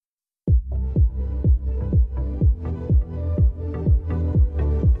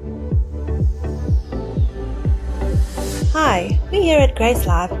Hi, we here at Grace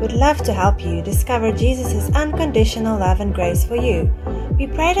Life would love to help you discover Jesus' unconditional love and grace for you. We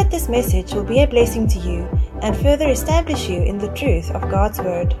pray that this message will be a blessing to you and further establish you in the truth of God's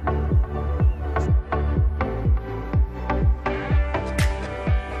Word.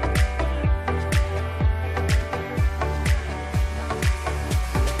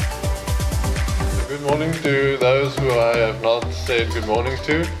 Good morning to those who I have not said good morning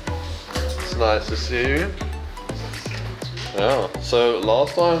to. It's nice to see you. Yeah, so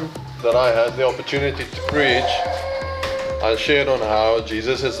last time that I had the opportunity to preach, I shared on how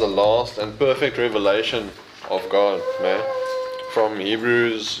Jesus is the last and perfect revelation of God, man. From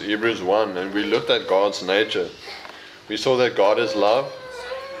Hebrews 1, and we looked at God's nature. We saw that God is love,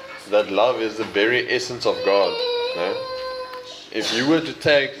 that love is the very essence of God. Man. If you were to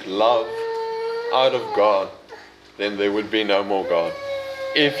take love out of God, then there would be no more God.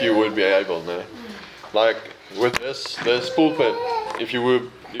 If you would be able, no? Like with this pulpit, if you were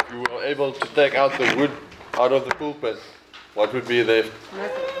able to take out the wood out of the pulpit, what would be there?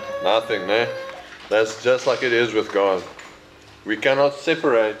 Nothing, no? That's just like it is with God. We cannot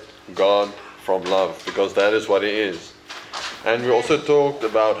separate God from love, because that is what He is. And we also talked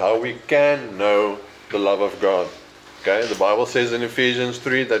about how we can know the love of God. Okay, the Bible says in Ephesians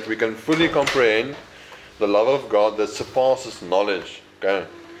 3 that we can fully comprehend the love of God that surpasses knowledge. Okay,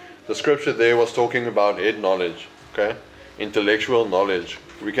 the scripture there was talking about head knowledge. Okay, intellectual knowledge.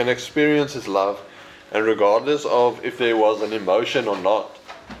 We can experience His love, and regardless of if there was an emotion or not,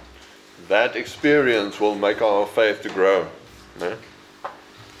 that experience will make our faith to grow. Okay?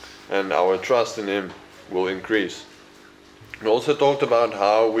 And our trust in Him will increase. We also talked about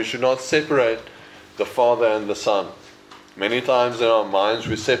how we should not separate the Father and the Son. Many times in our minds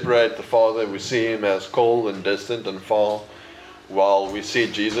we separate the Father, we see Him as cold and distant and far, while we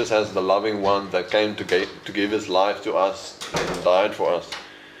see Jesus as the loving one that came to give His life to us and died for us.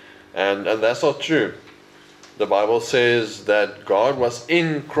 And that's not true. The Bible says that God was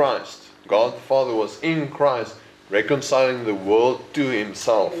in Christ. God the Father was in Christ, reconciling the world to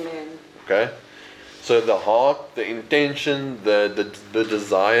Himself. Amen. Okay? So the heart, the intention, the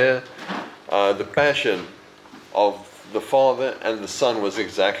desire, the passion of the Father and the Son was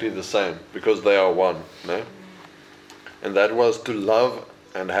exactly the same, because they are one. No? And that was to love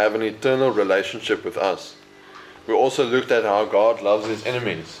and have an eternal relationship with us. We also looked at how God loves His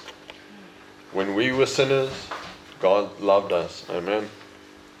enemies. When we were sinners, God loved us. Amen.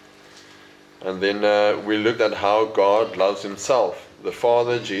 And then we looked at how God loves Himself. The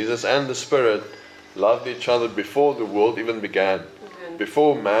Father, Jesus, and the Spirit loved each other before the world even began.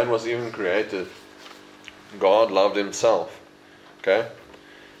 Before man was even created, God loved Himself. Okay?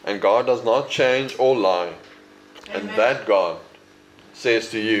 And God does not change or lie. Amen. And that God says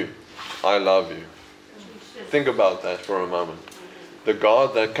to you, I love you. Think about that for a moment. The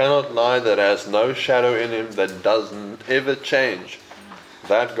God that cannot lie, that has no shadow in Him, that doesn't ever change,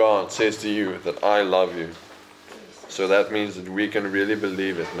 that God says to you that I love you. So that means that we can really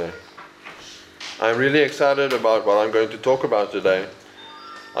believe it now. I'm really excited about what I'm going to talk about today.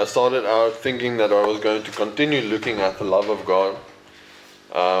 I started out thinking that I was going to continue looking at the love of God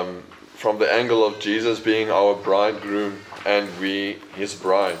from the angle of Jesus being our bridegroom and we His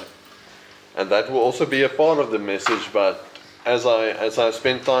bride. And that will also be a part of the message, but as I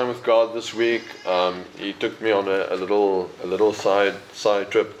spent time with God this week, He took me on a little side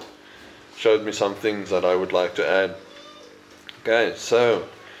trip, showed me some things that I would like to add. Okay, so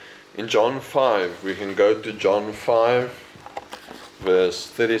in John 5, we can go to John 5, verse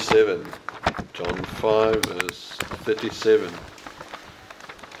 37. John 5, verse 37.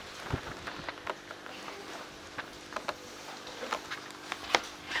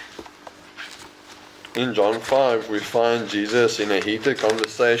 In John 5, we find Jesus in a heated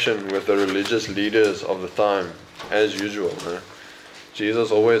conversation with the religious leaders of the time, as usual.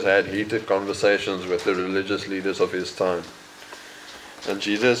 Jesus always had heated conversations with the religious leaders of His time. And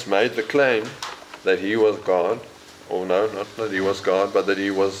Jesus made the claim that He was God, or no, not that He was God, but that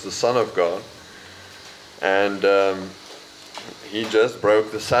He was the Son of God. And He just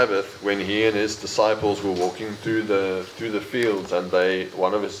broke the Sabbath when He and His disciples were walking through the fields, and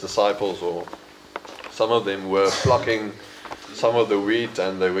one of His disciples, or some of them, were plucking some of the wheat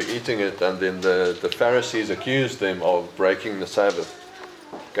and they were eating it, and then the Pharisees accused them of breaking the Sabbath.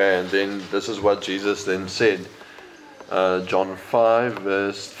 Okay, and then this is what Jesus then said. John 5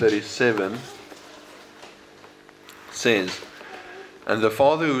 verse 37 says, and the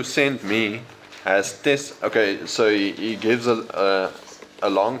Father who sent me has okay, so he gives a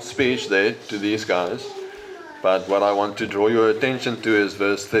long speech there to these guys. But what I want to draw your attention to is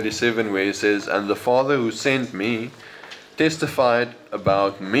verse 37, where He says, and the Father who sent me testified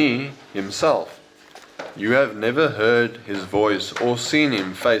about me himself. You have never heard his voice or seen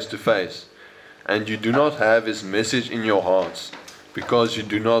him face to face, and you do not have his message in your hearts, because you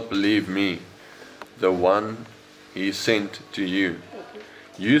do not believe me, the one he sent to you.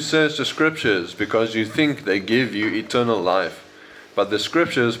 You search the scriptures because you think they give you eternal life, but the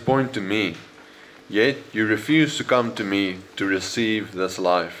scriptures point to me. Yet you refuse to come to me to receive this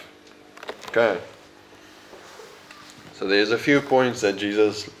life. Okay. So there's a few points that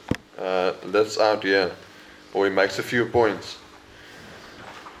Jesus lifts out here, or he makes a few points.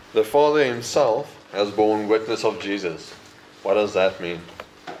 The Father himself has borne witness of Jesus. What does that mean?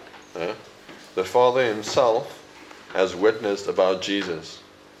 The Father himself has witnessed about Jesus.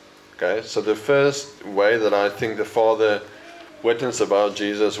 Okay, so the first way that I think the Father witnessed about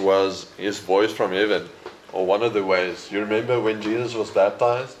Jesus was his voice from heaven, or one of the ways. You remember when Jesus was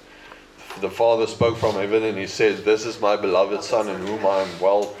baptized? The Father spoke from heaven and he said, "This is my beloved Son in whom I am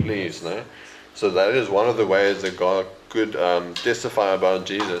well pleased." No? So that is one of the ways that God could testify about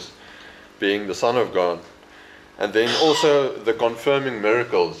Jesus being the Son of God. And then also the confirming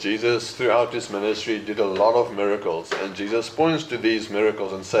miracles. Jesus throughout his ministry did a lot of miracles, and Jesus points to these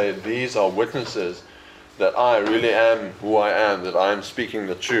miracles and says, these are witnesses that I really am who I am, that I am speaking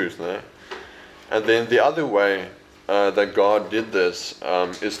the truth. No? And then the other way that God did this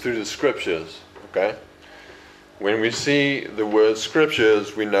is through the scriptures. Okay, when we see the word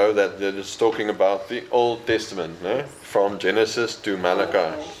scriptures, we know that it is talking about the Old Testament, no? From Genesis to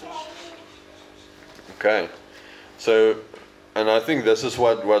Malachi. Okay, so, and I think this is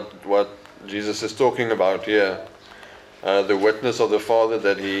what Jesus is talking about here. The witness of the Father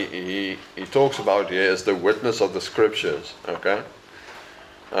that he talks about here is the witness of the scriptures. Okay.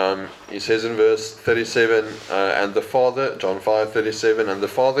 He says in verse 37, and the Father, John 5:37, and the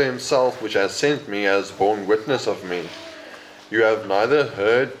Father himself which has sent me has borne witness of me. You have neither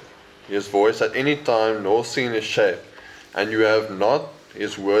heard his voice at any time nor seen his shape, and you have not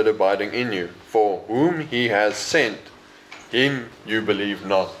his word abiding in you. For whom he has sent, him you believe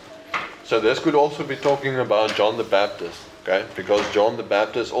not. So this could also be talking about John the Baptist, okay? Because John the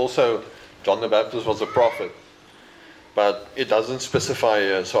Baptist was a prophet. But it doesn't specify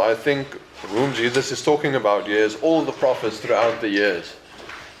here. So I think whom Jesus is talking about here is all the prophets throughout the years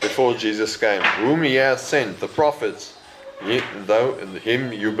before Jesus came. Whom he has sent, the prophets, though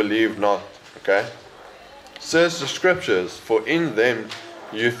him you believe not. Okay? Search the scriptures, for in them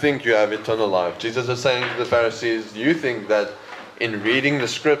you think you have eternal life. Jesus is saying to the Pharisees, you think that in reading the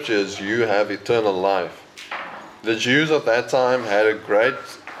scriptures you have eternal life. The Jews of that time had a great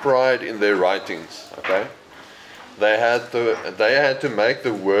pride in their writings. Okay? They had to make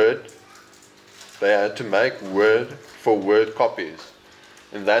the word. They had to make word for word copies.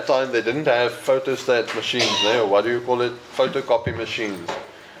 In that time, they didn't have photostat machines, or what do you call it? Photocopy machines,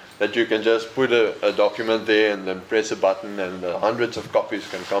 that you can just put a document there and then press a button and hundreds of copies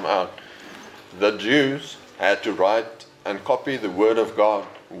can come out. The Jews had to write and copy the word of God,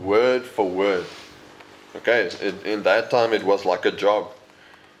 word for word. Okay, in that time it was like a job.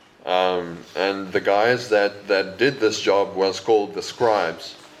 And the guys that did this job was called the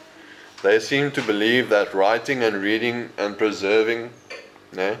scribes. They seemed to believe that writing and reading and preserving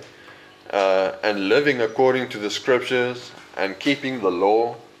and living according to the scriptures and keeping the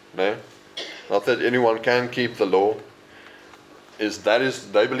law, not that anyone can keep the law,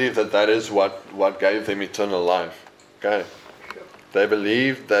 they believe that is what gave them eternal life. Okay, they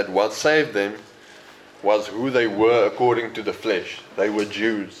believed that what saved them was who they were according to the flesh. They were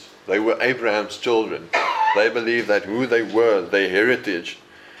Jews. They were Abraham's children. They believed that who they were, their heritage,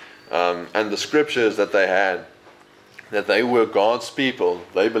 and the scriptures that they had, that they were God's people.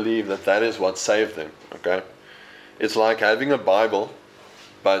 They believed that is what saved them. Okay, it's like having a Bible,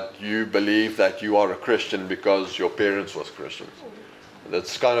 but you believe that you are a Christian because your parents was Christians.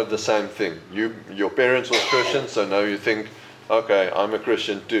 That's kind of the same thing. Your parents was Christians, so now you think, okay, I'm a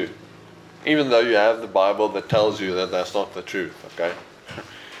Christian too, even though you have the Bible that tells you that that's not the truth. Okay.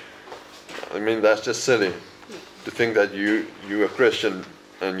 I mean, that's just silly to think that you're a Christian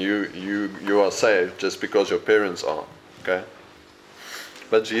and you are saved just because your parents are. Okay?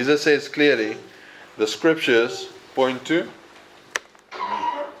 But Jesus says clearly, the scriptures point to?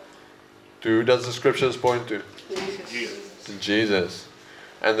 Who does the scriptures point to? Jesus. To Jesus.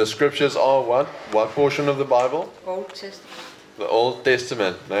 And the scriptures are what? What portion of the Bible? Old Testament. The Old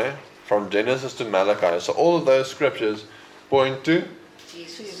Testament, from Genesis to Malachi. So all of those scriptures point to?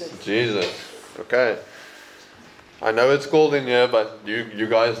 Jesus. Okay. I know it's cold in here, but you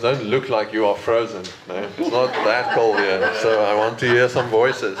guys don't look like you are frozen. No? It's not that cold here. So I want to hear some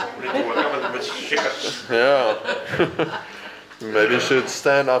voices. We need to work on it with shakers. Yeah. Maybe you should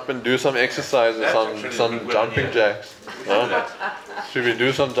stand up and do some exercise or some jumping jacks. Huh? Should we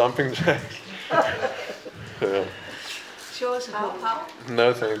do some jumping jacks? Yeah. Show us how?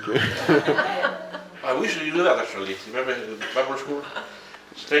 No, thank you. I wish you do that actually. Remember in Bible school?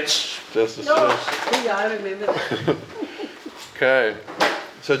 Stretch. Just a No. stretch. Yeah, I remember. Okay.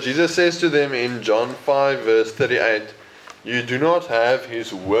 So Jesus says to them in John 5 verse 38, you do not have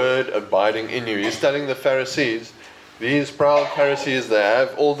his word abiding in you. He's telling the Pharisees, these proud Pharisees, they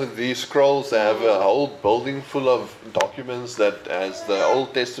have all of these scrolls, they have a whole building full of documents that has the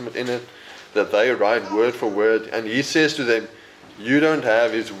Old Testament in it, that they write word for word. And he says to them, you don't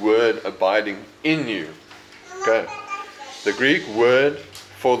have his word abiding in you. Okay. The Greek word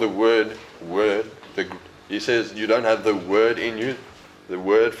for the word, he says you don't have the word in you. The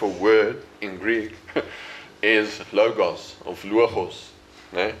word for word in Greek is logos, of logos.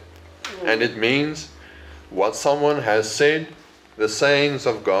 Eh? And it means what someone has said, the sayings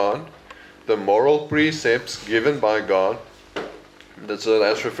of God, the moral precepts given by God, that's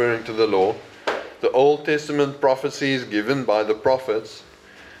referring to the law, the Old Testament prophecies given by the prophets.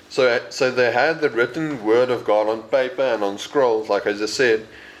 So they had the written word of God on paper and on scrolls, like I just said,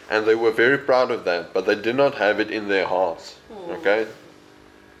 and they were very proud of that, but they did not have it in their hearts. Okay?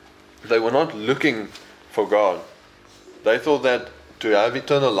 They were not looking for God. They thought that to have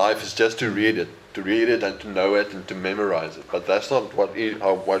eternal life is just to read it and to know it and to memorize it. But that's not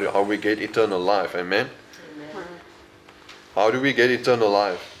how we get eternal life. Amen? How do we get eternal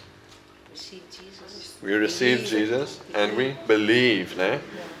life? Receive Jesus. We receive Jesus and we believe. Né?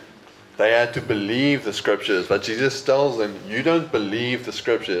 They had to believe the scriptures. But Jesus tells them, you don't believe the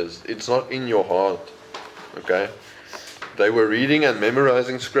scriptures. It's not in your heart. Okay? They were reading and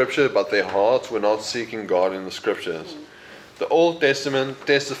memorizing scripture, but their hearts were not seeking God in the scriptures. The Old Testament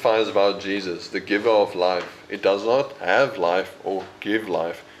testifies about Jesus, the giver of life. It does not have life or give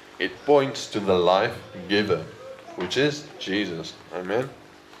life. It points to the life giver, which is Jesus. Amen?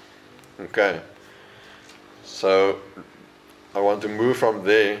 Okay. So, I want to move from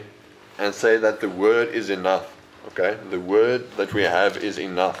there and say that the word is enough. Okay? The word that we have is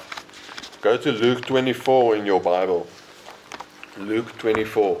enough. Go to Luke 24 in your Bible. Luke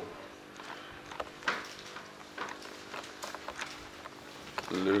 24.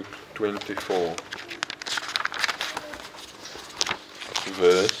 Luke 24.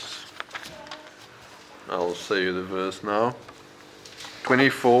 Verse. I'll say you the verse now.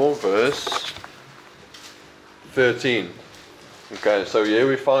 24 verse 13. Okay, so here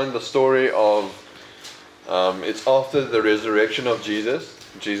we find the story of, it's after the resurrection of Jesus.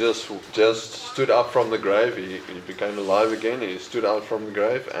 Jesus just stood up from the grave. He became alive again. He stood out from the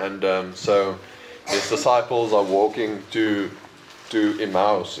grave. And so his disciples are walking to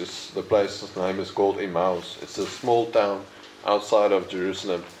Emmaus. The place's name is called Emmaus. It's a small town outside of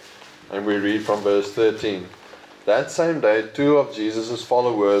Jerusalem. And we read from verse 13. That same day, 2 of Jesus'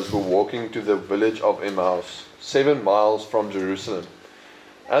 followers were walking to the village of Emmaus, 7 miles from Jerusalem.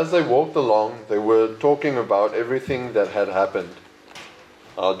 As they walked along, they were talking about everything that had happened.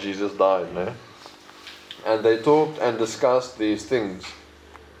 How Jesus died, no? And they talked and discussed these things.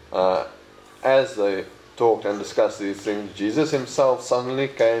 As they talked and discussed these things, Jesus himself suddenly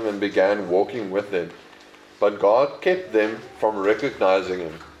came and began walking with them. But God kept them from recognizing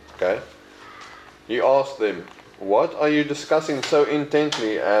him. Okay? He asked them, what are you discussing so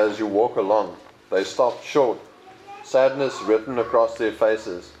intently as you walk along? They stopped short, sadness written across their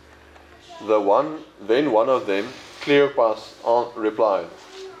faces. Then one of them, Cleopas, replied,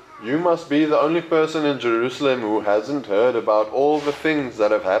 you must be the only person in Jerusalem who hasn't heard about all the things that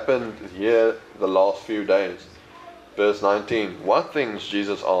have happened here the last few days. Verse 19. What things?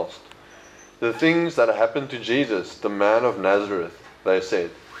 Jesus asked. The things that happened to Jesus, the man of Nazareth, they said.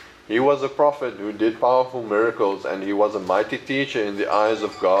 He was a prophet who did powerful miracles, and he was a mighty teacher in the eyes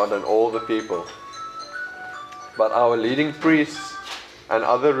of God and all the people. But our leading priests and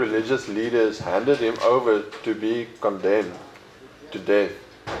other religious leaders handed him over to be condemned to death,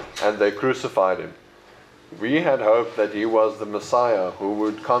 and they crucified him. We had hoped that he was the Messiah who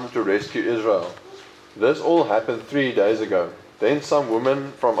would come to rescue Israel. This all happened 3 days ago. Then some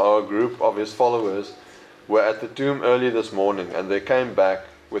women from our group of his followers were at the tomb early this morning, and they came back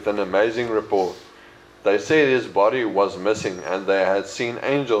with an amazing report. They said his body was missing, and they had seen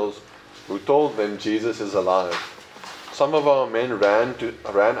angels who told them Jesus is alive. Some of our men ran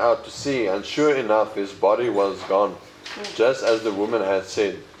out to see, and sure enough his body was gone, just as the woman had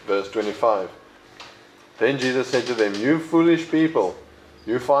said. Verse 25. Then Jesus said to them, you foolish people,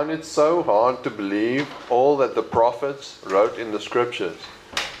 you find it so hard to believe all that the prophets wrote in the scriptures.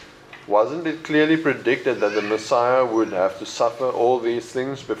 Wasn't it clearly predicted that the Messiah would have to suffer all these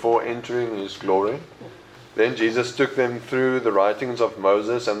things before entering his glory? Then Jesus took them through the writings of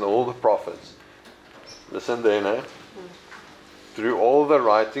Moses and all the prophets. Listen there, no? Through all the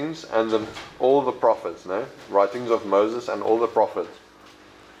writings and all the prophets, no? Writings of Moses and all the prophets.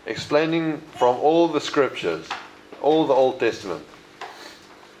 Explaining from all the scriptures, all the Old Testament,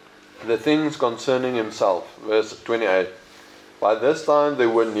 the things concerning himself. Verse 28. By this time they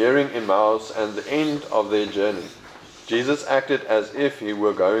were nearing Emmaus and the end of their journey. Jesus acted as if he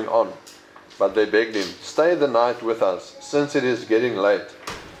were going on, but they begged him, "Stay the night with us, since it is getting late."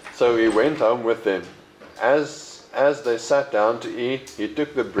 So he went home with them. As they sat down to eat, he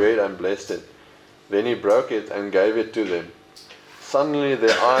took the bread and blessed it. Then he broke it and gave it to them. Suddenly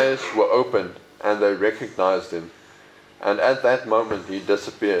their eyes were opened, and they recognized him. And at that moment he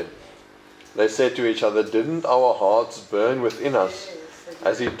disappeared. They said to each other, "Didn't our hearts burn within us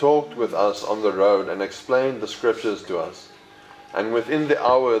as he talked with us on the road and explained the scriptures to us?" And within the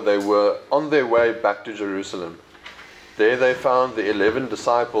hour they were on their way back to Jerusalem. There they found the 11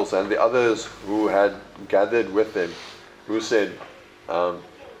 disciples and the others who had gathered with them, who said,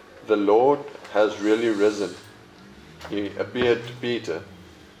 "The Lord has really risen." He appeared to Peter.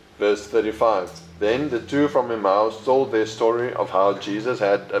 Verse 35. Then the two from Emmaus told their story of how Jesus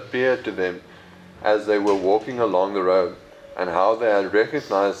had appeared to them as they were walking along the road, and how they had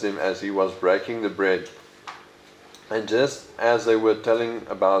recognized him as he was breaking the bread. And just as they were telling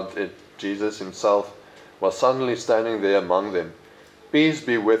about it, Jesus himself was suddenly standing there among them. "Peace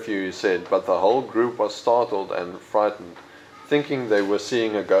be with you," he said, but the whole group was startled and frightened, thinking they were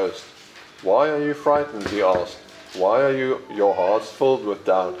seeing a ghost. "Why are you frightened?" he asked. "Why are your hearts filled with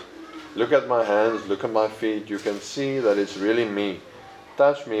doubt? Look at my hands, look at my feet. You can see that it's really me.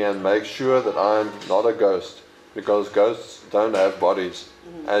 Touch me and make sure that I'm not a ghost, because ghosts don't have bodies,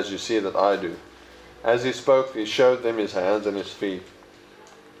 as you see that I do." As he spoke, he showed them his hands and his feet.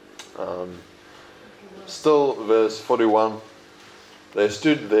 Still, verse 41. They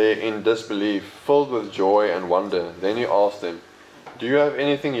stood there in disbelief, filled with joy and wonder. Then he asked them, "Do you have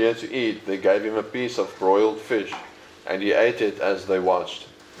anything here to eat?" They gave him a piece of broiled fish, and he ate it as they watched.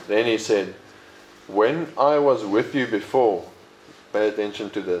 Then he said, "When I was with you before," pay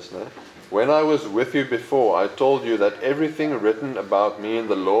attention to this, no? "When I was with you before, I told you that everything written about me in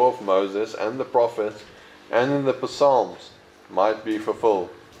the law of Moses and the prophets and in the Psalms might be fulfilled."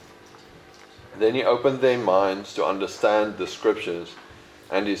 Then he opened their minds to understand the scriptures,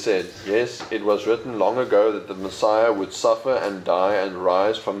 and he said, "Yes, it was written long ago that the Messiah would suffer and die and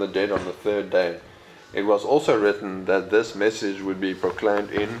rise from the dead on the third day. It was also written that this message would be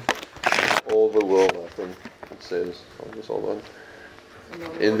proclaimed in all the world," I think it says. Hold on.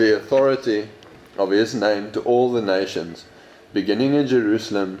 "In the authority of his name to all the nations. Beginning in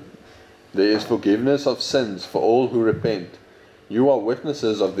Jerusalem, there is forgiveness of sins for all who repent. You are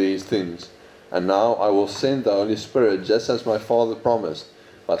witnesses of these things. And now I will send the Holy Spirit just as my Father promised.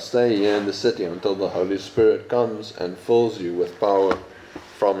 But stay here in the city until the Holy Spirit comes and fills you with power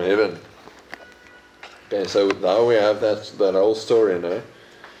from heaven." Okay, so now we have that whole story now.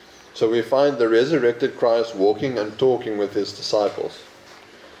 So we find the resurrected Christ walking and talking with his disciples.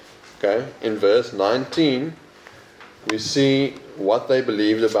 Okay, in verse 19, we see what they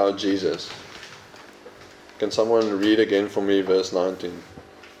believed about Jesus. Can someone read again for me verse 19?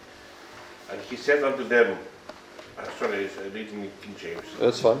 And he said unto them, sorry, it's reading in King James.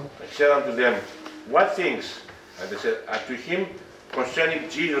 That's fine. He said unto them, "What things?" And they said, "Unto him concerning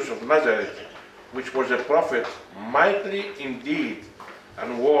Jesus of Nazareth, which was a prophet, mightily in deed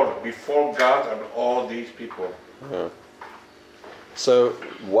and word before God and all these people." Yeah. So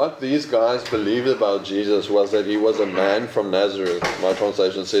what these guys believed about Jesus was that he was a man from Nazareth. My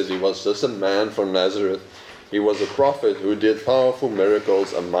translation says he was just a man from Nazareth. He was a prophet who did powerful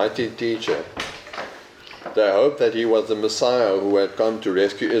miracles, a mighty teacher. They hoped that he was the Messiah who had come to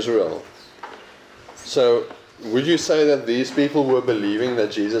rescue Israel. So, would you say that these people were believing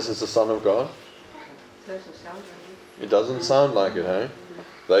that Jesus is the Son of God? Doesn't sound like It doesn't sound like it, hey?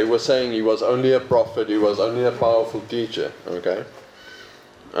 They were saying he was only a prophet, he was only a powerful teacher, okay?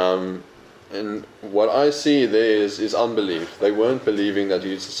 And what I see there is unbelief. They weren't believing that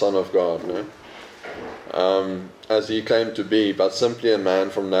he's the Son of God, no? As he claimed to be, but simply a man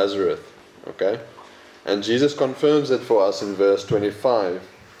from Nazareth, okay? And Jesus confirms it for us in verse 25.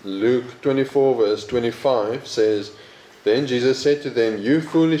 Luke 24 verse 25 says, "Then Jesus said to them, 'You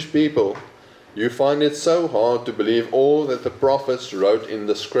foolish people, you find it so hard to believe all that the prophets wrote in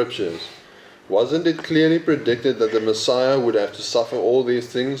the scriptures. Wasn't it clearly predicted that the Messiah would have to suffer all these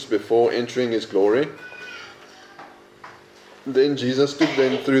things before entering his glory?'" Then Jesus took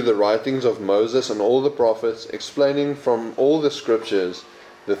them through the writings of Moses and all the prophets, explaining from all the scriptures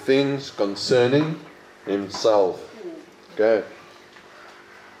the things concerning himself. Okay.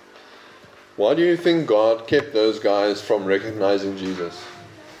 Why do you think God kept those guys from recognizing Jesus?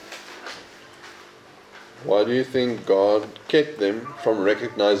 Why do you think God kept them from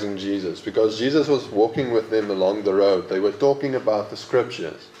recognizing Jesus? Because Jesus was walking with them along the road. They were talking about the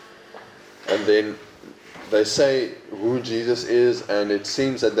scriptures. And then they say who Jesus is, and it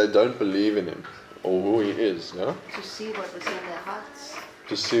seems that they don't believe in him or who he is. Yeah? To see what was in their hearts.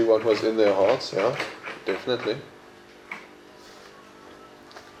 To see what was in their hearts, yeah, definitely.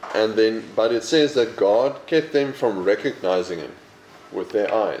 And then, but it says that God kept them from recognizing him with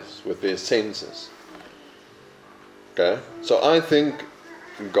their eyes, with their senses. Okay, so I think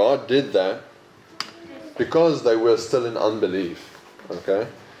God did that because they were still in unbelief. Okay,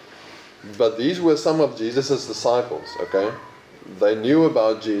 but these were some of Jesus' disciples. Okay, they knew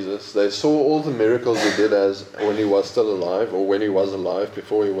about Jesus. They saw all the miracles he did as when he was still alive, or when he was alive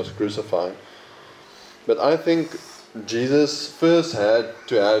before he was crucified. But I think Jesus first had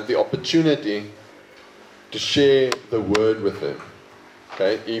to have the opportunity to share the word with them.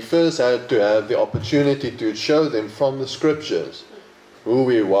 Okay, he first had to have the opportunity to show them from the scriptures who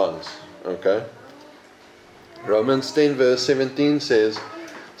he was. Okay, Romans 10 verse 17 says,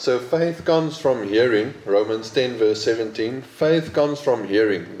 so faith comes from hearing. Romans 10 verse 17, faith comes from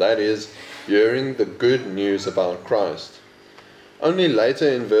hearing, that is, hearing the good news about Christ. Only later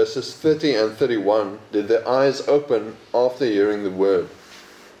in verses 30 and 31 did their eyes open after hearing the word.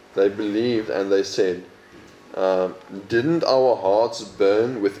 They believed and they said, didn't our hearts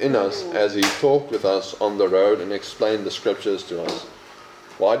burn within us as he talked with us on the road and explained the scriptures to us?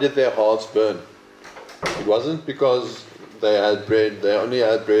 Why did their hearts burn? It wasn't because they had bread. They only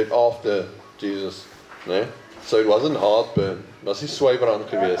had bread after Jesus. No? So it wasn't heartburn. Was nie swybrand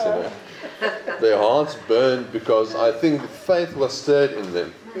gewees nie. Their hearts burned because I think faith was stirred in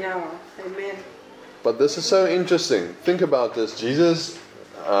them. Yeah, amen. But this is so interesting. Think about this. Jesus,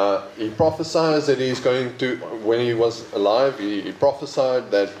 he prophesied that he's going to, when he was alive, he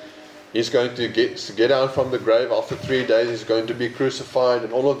prophesied that he's going to get out from the grave after 3 days. He's going to be crucified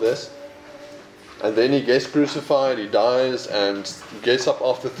and all of this. And then he gets crucified, he dies, and gets up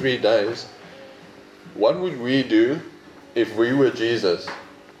after 3 days. What would we do if we were Jesus?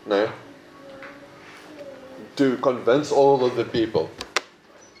 No? To convince all of the people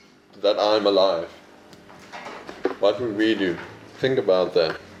that I'm alive. What would we do? Think about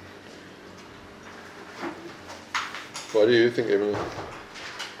that. What do you think, Emily?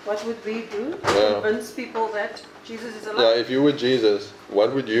 What would we do? Yeah. Convince people that Jesus is alive? Yeah, if you were Jesus,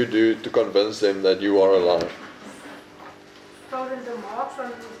 what would you do to convince them that you are alive? Show them the marks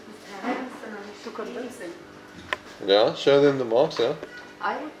on his hands and on his To convince them. Yeah, show them the marks, yeah?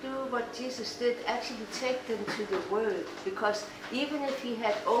 I would do what Jesus did, actually take them to the Word, because even if he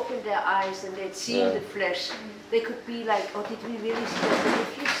had opened their eyes and they'd seen the flesh, they could be like, oh, did we really see that? But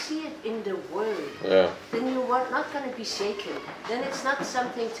if you see it in the Word, then you are not going to be shaken. Then it's not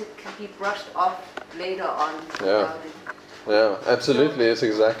something to be brushed off later on about it. Yeah, absolutely. It's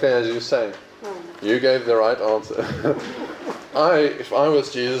exactly as you say. You gave the right answer. If I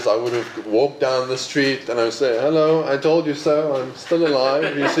was Jesus, I would have walked down the street and I would say, hello, I told you so, I'm still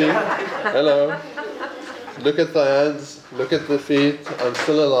alive, you see? Hello. Look at the hands, look at the feet, I'm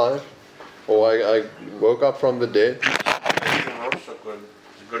still alive. Or I woke up from the dead. Also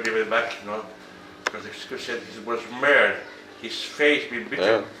go give it back, because the scripture said he was marred, his face be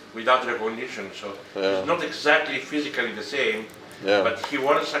bitten without recognition. So it's not exactly physically the same, but he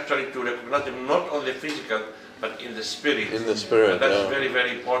wants actually to recognize them not only physical, but in the spirit. In the spirit, and that's very,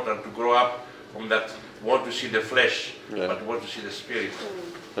 very important to grow up from that want to see the flesh, but want to see the spirit.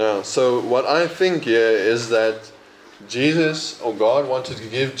 Yeah, so what I think here is that Jesus, or God wanted to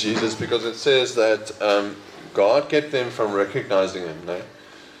give Jesus, because it says that God kept them from recognizing him. No?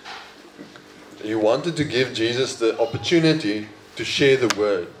 He wanted to give Jesus the opportunity to share the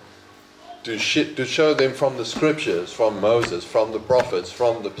word, to show them from the scriptures, from Moses, from the prophets,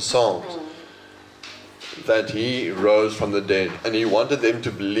 from the Psalms, that he rose from the dead. And he wanted them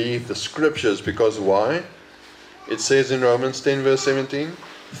to believe the scriptures, because why? It says in Romans 10 verse 17,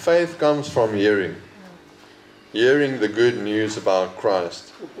 faith comes from hearing the good news about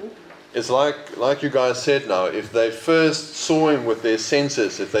Christ. It's like you guys said now, if they first saw him with their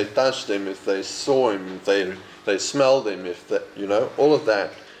senses, if they touched him, if they saw him, if they smelled him, if they, all of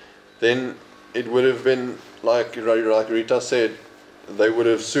that, then it would have been like Rita said, they would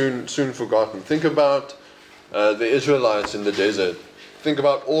have soon forgotten. Think about the Israelites in the desert. Think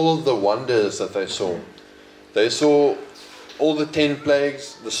about all of the wonders that they saw. They saw all the 10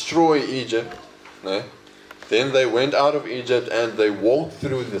 plagues, destroy Egypt. No? Then they went out of Egypt and they walked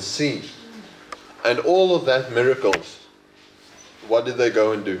through the sea. And all of that miracles, what did they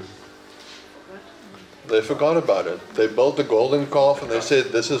go and do? They forgot about it. They built the golden calf and they said,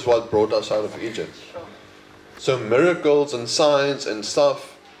 this is what brought us out of Egypt. So miracles and signs and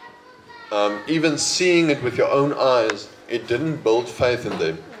stuff, even seeing it with your own eyes, it didn't build faith in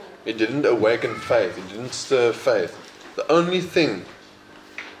them. It didn't awaken faith. It didn't stir faith. The only thing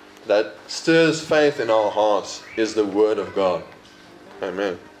that stirs faith in our hearts is the Word of God.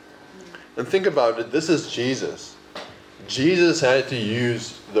 Amen. And think about it, this is Jesus. Jesus had to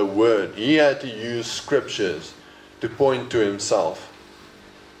use the Word. He had to use Scriptures to point to Himself.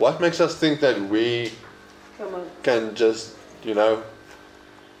 What makes us think that we can just,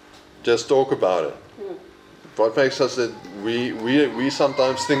 just talk about it? What makes us that we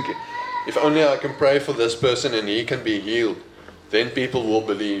sometimes think, if only I can pray for this person and he can be healed, then people will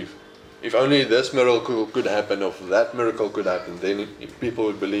believe. If only this miracle could happen, or if that miracle could happen, then people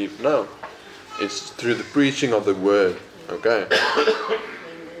would believe. No, it's through the preaching of the Word. Okay.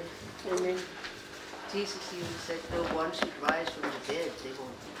 Amen. Jesus even said, no one should rise from the dead. They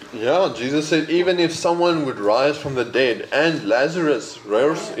won't. Yeah, Jesus said, even if someone would rise from the dead, and Lazarus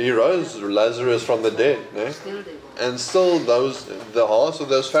rose, he rose Lazarus from the dead. No? Still they won't. And still the hearts of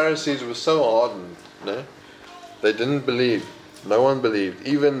those Pharisees were so hardened. No? They didn't believe. No one believed,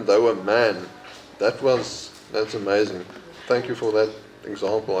 even though a man. That's amazing. Thank you for that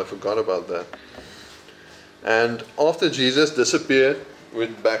example. I forgot about that. And after Jesus disappeared,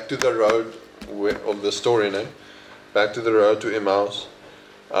 went back to the road of the story, no? Back to the road to Emmaus.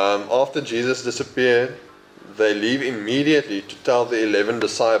 After Jesus disappeared, they leave immediately to tell the 11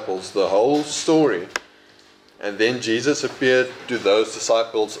 disciples the whole story. And then Jesus appeared to those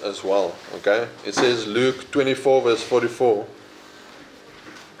disciples as well. Okay? It says Luke 24 verse 44.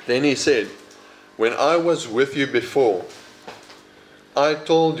 Then he said, when I was with you before, I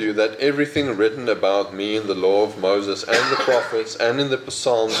told you that everything written about me in the law of Moses and the prophets and in the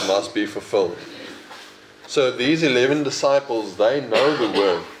Psalms must be fulfilled. So these 11 disciples, they know the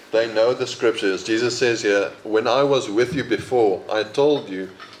Word. They know the Scriptures. Jesus says here, when I was with you before, I told you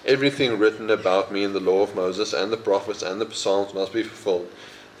everything written about me in the law of Moses and the prophets and the Psalms must be fulfilled.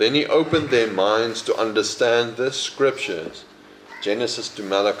 Then he opened their minds to understand the Scriptures, Genesis to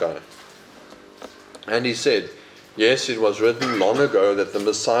Malachi. And he said, yes, it was written long ago that the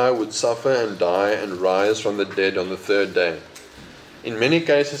Messiah would suffer and die and rise from the dead on the third day. In many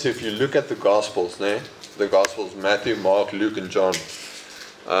cases, if you look at the Gospels, the Gospels, Matthew, Mark, Luke, and John,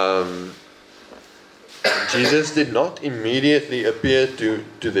 Jesus did not immediately appear to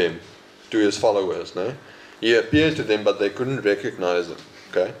them, to his followers. He appeared to them, but they couldn't recognize him.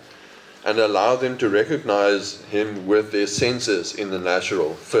 Okay? And allowed them to recognize him with their senses in the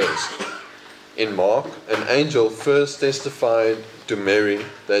natural first. In Mark, an angel first testified to Mary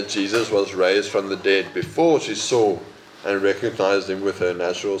that Jesus was raised from the dead before she saw and recognized him with her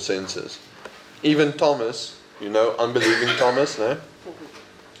natural senses. Even Thomas, unbelieving Thomas, no?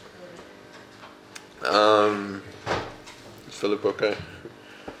 Is Philip okay?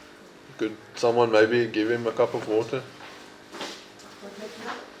 Could someone maybe give him a cup of water?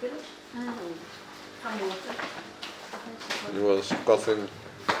 He was coughing.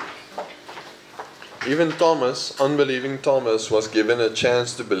 Even Thomas, unbelieving Thomas, was given a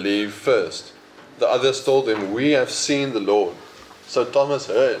chance to believe first. The others told him, we have seen the Lord. So Thomas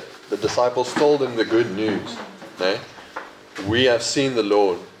heard. The disciples told him the good news. We have seen the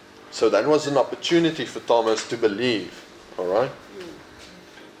Lord. So that was an opportunity for Thomas to believe. Alright?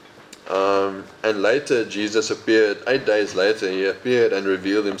 And later Jesus appeared, 8 days later he appeared and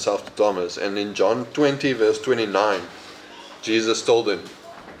revealed himself to Thomas. And in John 20 verse 29, Jesus told him,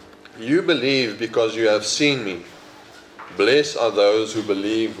 you believe because you have seen me. Blessed are those who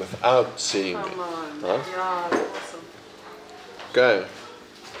believe without seeing me. Huh? Yeah, awesome. Okay.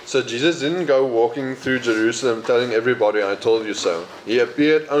 So Jesus didn't go walking through Jerusalem telling everybody, I told you so. He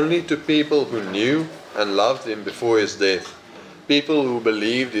appeared only to people who knew and loved him before his death. People who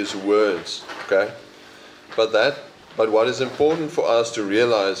believed his words. Okay? But what is important for us to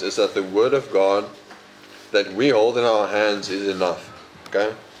realize is that the Word of God that we hold in our hands is enough.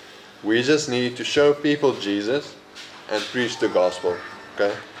 Okay? We just need to show people Jesus and preach the gospel,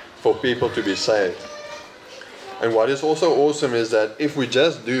 okay, for people to be saved. And what is also awesome is that if we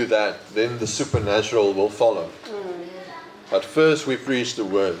just do that, then the supernatural will follow. But first we preach the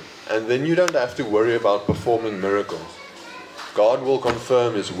Word, and then you don't have to worry about performing miracles. God will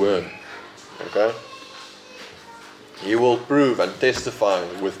confirm His Word, okay? He will prove and testify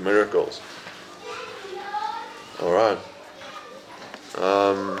with miracles. Alright.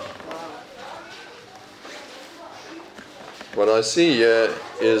 What I see here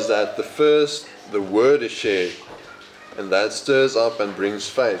is that the word is shared, and that stirs up and brings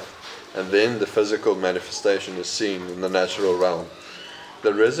faith, and then the physical manifestation is seen in the natural realm.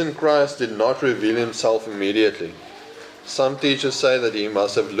 The risen Christ did not reveal himself immediately. Some teachers say that he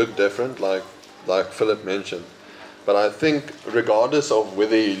must have looked different, like Philip mentioned. But I think regardless of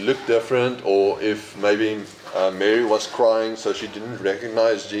whether he looked different, or if maybe Mary was crying so she didn't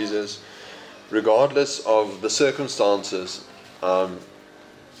recognize Jesus, regardless of the circumstances,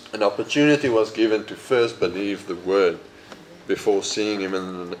 an opportunity was given to first believe the word before seeing him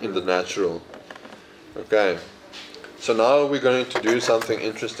in the natural. Okay, so now we're going to do something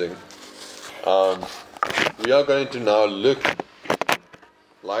interesting. We are going to now look,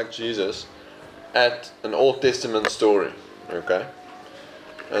 like Jesus, at an Old Testament story. Okay,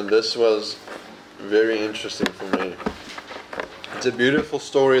 and this was very interesting for me. It's a beautiful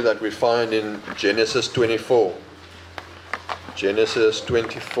story that we find in Genesis 24. Genesis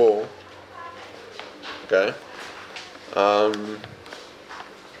 24. Okay.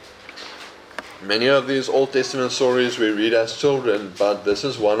 Many of these Old Testament stories we read as children, but this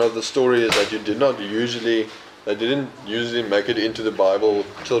is one of the stories that didn't usually make it into the Bible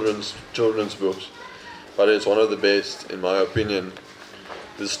children's books, but it's one of the best in my opinion.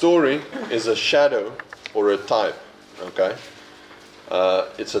 The story is a shadow or a type. Okay.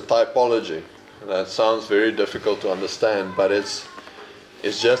 It's a typology. That sounds very difficult to understand, but it's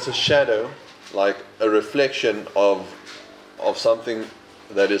just a shadow, like a reflection of something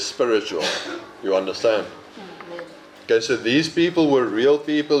that is spiritual. You understand? Okay, so these people were real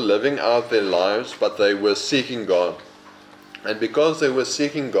people living out their lives, but they were seeking God. And because they were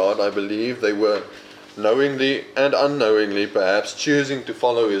seeking God, I believe they were knowingly and unknowingly perhaps choosing to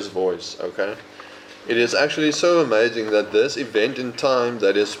follow His voice. Okay? It is actually so amazing that this event in time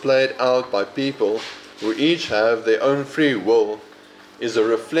that is played out by people who each have their own free will is a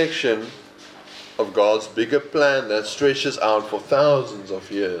reflection of God's bigger plan that stretches out for thousands of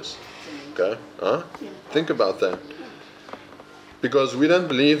years. Okay? Huh? Think about that. Because we don't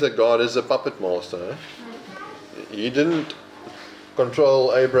believe that God is a puppet master. He didn't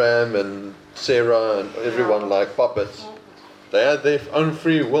control Abraham and Sarah and everyone like puppets. They had their own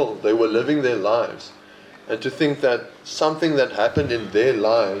free will. They were living their lives. And to think that something that happened in their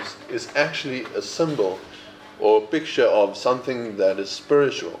lives is actually a symbol or a picture of something that is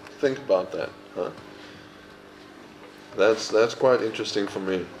spiritual. Think about that. Huh? That's quite interesting for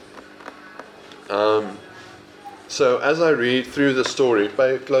me. So as I read through the story,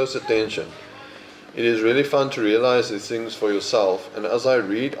 pay close attention. It is really fun to realize these things for yourself. And as I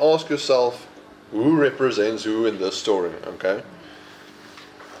read, ask yourself, who represents who in this story? Okay?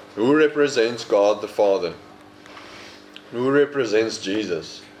 Who represents God the Father? Who represents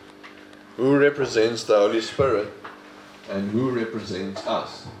Jesus? Who represents the Holy Spirit? And who represents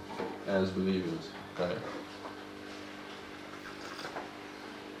us as believers? Okay?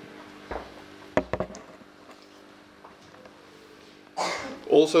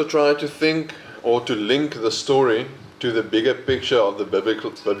 Also try to think or to link the story to the bigger picture of the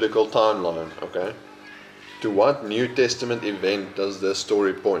biblical timeline. Okay? To what New Testament event does this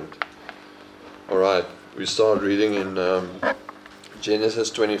story point? Alright, we start reading in Genesis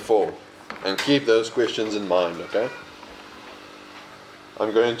 24. And keep those questions in mind, okay?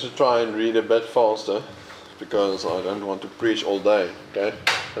 I'm going to try and read a bit faster because I don't want to preach all day, okay?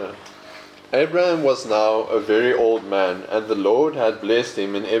 Abraham was now a very old man, and the Lord had blessed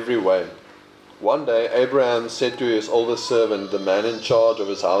him in every way. One day Abraham said to his oldest servant, the man in charge of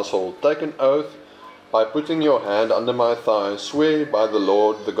his household, "Take an oath by putting your hand under my thigh. Swear by the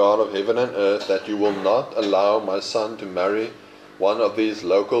Lord, the God of heaven and earth, that you will not allow my son to marry one of these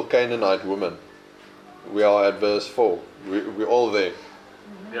local Canaanite women." We are at verse 4. We're all there.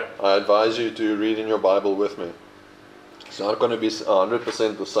 Yeah. I advise you to read in your Bible with me. It's not going to be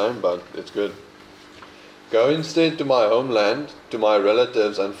 100% the same, but it's good. "Go instead to my homeland, to my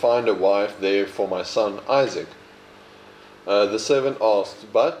relatives, and find a wife there for my son Isaac." The servant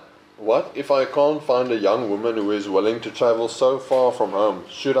asked, "But what if I can't find a young woman who is willing to travel so far from home?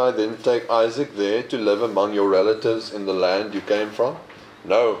 Should I then take Isaac there to live among your relatives in the land you came from?"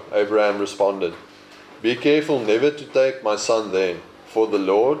 "No," Abraham responded. "Be careful never to take my son there. For the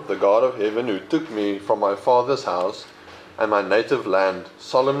Lord, the God of heaven, who took me from my father's house and my native land,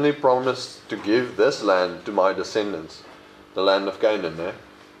 solemnly promised to give this land to my descendants," the land of Canaan.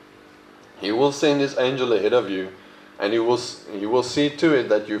 "He will send his angel ahead of you, and he will see to it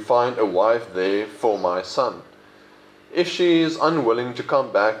that you find a wife there for my son. If she is unwilling to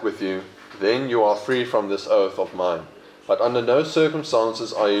come back with you, then you are free from this oath of mine. but under no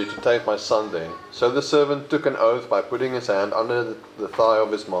circumstances are you to take my son there. So the servant took an oath by putting his hand under the thigh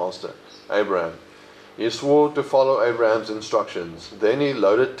of his master, Abraham. He swore to follow Abraham's instructions. Then he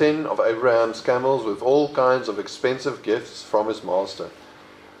loaded 10 of Abraham's camels with all kinds of expensive gifts from his master.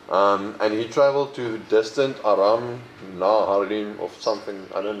 And he traveled to distant Aram Naharim or something,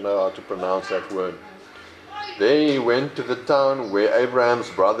 I don't know how to pronounce that word. There he went to the town where Abraham's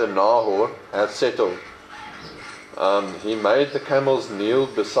brother Nahor had settled. He made the camels kneel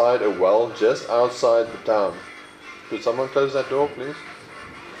beside a well just outside the town. Could someone close that door, please?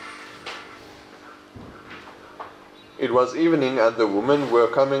 It was evening and the women were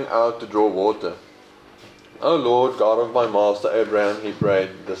coming out to draw water. O Lord, God of my master Abraham, he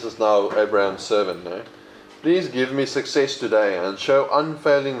prayed. This is now Abraham's servant, no? Please give me success today and show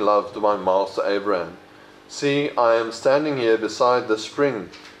unfailing love to my master Abraham. See, I am standing here beside the spring,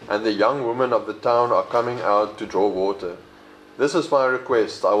 and the young women of the town are coming out to draw water. This is my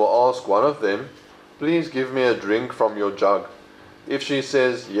request. I will ask one of them, please give me a drink from your jug. If she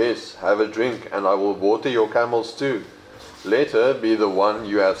says, yes, have a drink, and I will water your camels too, let her be the one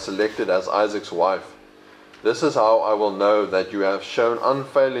you have selected as Isaac's wife. This is how I will know that you have shown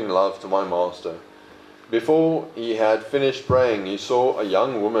unfailing love to my master. Before he had finished praying, he saw a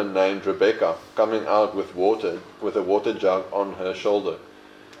young woman named Rebekah coming out with a water jug on her shoulder.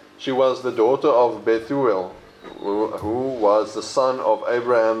 She was the daughter of Bethuel, who was the son of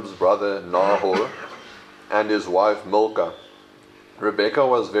Abraham's brother Nahor and his wife Milcah. Rebekah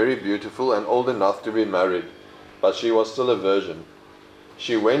was very beautiful and old enough to be married, but she was still a virgin.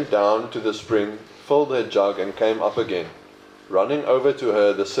 She went down to the spring, filled her jug, and came up again. Running over to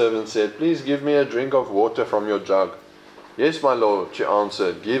her, the servant said, please give me a drink of water from your jug. Yes, my lord, she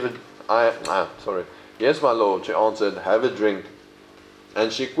answered. Yes, my lord, she answered, have a drink.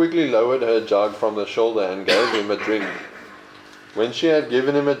 And she quickly lowered her jug from the shoulder and gave him a drink. When she had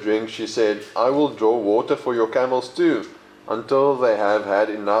given him a drink, she said, I will draw water for your camels too, until they have had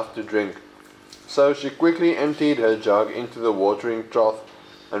enough to drink. So she quickly emptied her jug into the watering trough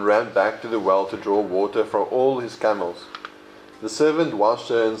and ran back to the well to draw water for all his camels. The servant watched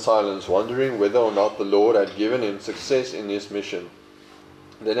her in silence, wondering whether or not the Lord had given him success in his mission.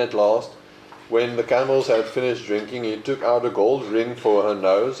 Then at last, when the camels had finished drinking, he took out a gold ring for her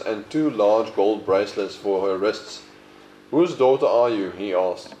nose and 2 large gold bracelets for her wrists. Whose daughter are you? He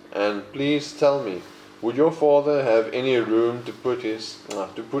asked. And please tell me, would your father have any room to put us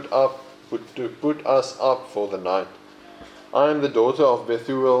up for the night? I am the daughter of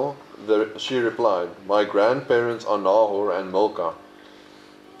Bethuel, she replied. My grandparents are Nahor and Milcah.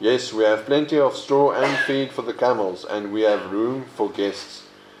 Yes, we have plenty of straw and feed for the camels, and we have room for guests.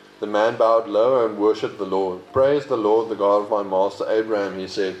 The man bowed low and worshipped the Lord. Praise the Lord, the God of my master Abraham, he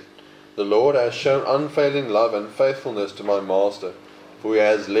said. The Lord has shown unfailing love and faithfulness to my master, for he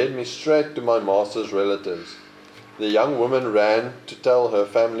has led me straight to my master's relatives. The young woman ran to tell her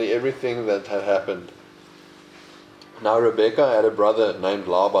family everything that had happened. Now Rebekah had a brother named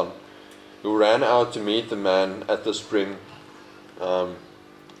Laban, who ran out to meet the man at the spring.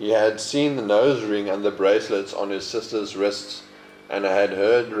 He had seen the nose ring and the bracelets on his sister's wrists, and had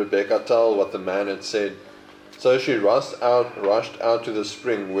heard Rebekah tell what the man had said. So she rushed out to the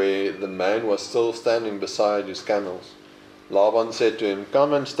spring, where the man was still standing beside his camels. Laban said to him,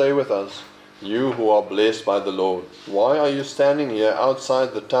 come and stay with us, you who are blessed by the Lord. Why are you standing here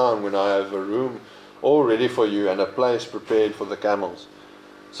outside the town when I have a room all ready for you and a place prepared for the camels?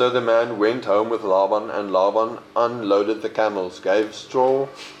 So the man went home with Laban, and Laban unloaded the camels, gave straw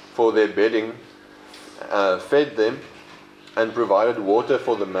for their bedding, fed them, and provided water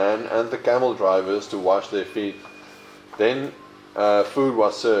for the man and the camel drivers to wash their feet. Then food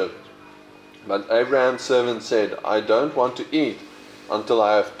was served. But Abraham's servant said, I don't want to eat until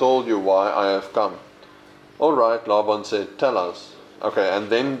I have told you why I have come. All right, Laban said, tell us. Okay, and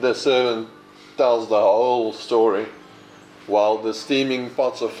then the servant tells the whole story while the steaming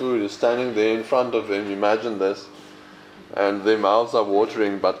pots of food is standing there in front of them. Imagine this. And their mouths are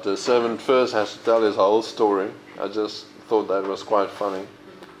watering, but the servant first has to tell his whole story. I just thought that was quite funny.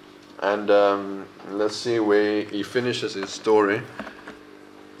 And let's see where he finishes his story.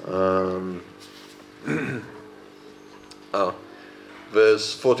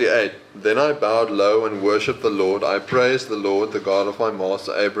 Verse 48. Then I bowed low and worshipped the Lord. I praised the Lord, the God of my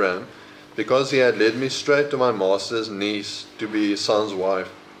master Abraham, because he had led me straight to my master's niece to be his son's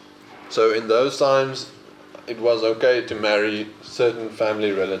wife. So in those times, it was okay to marry certain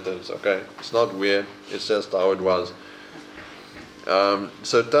family relatives, okay? It's not weird, it's just how it was.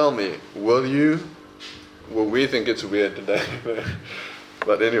 So tell me, will we think it's weird today,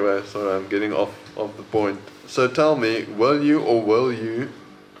 But anyway, sorry, I'm getting off the point. So tell me, will you or will you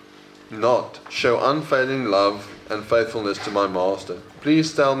not show unfailing love and faithfulness to my master?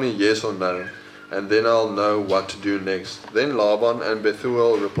 Please tell me yes or no, and then I'll know what to do next. Then Laban and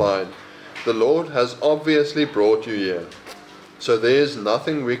Bethuel replied, the Lord has obviously brought you here, so there is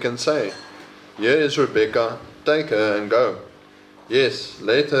nothing we can say. Here is Rebekah, take her and go. Yes,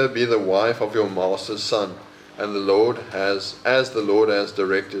 let her be the wife of your master's son, and as the Lord has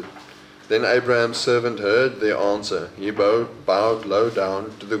directed. Then Abraham's servant heard their answer. He bowed low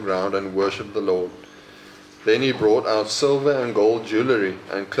down to the ground and worshipped the Lord. Then he brought out silver and gold jewelry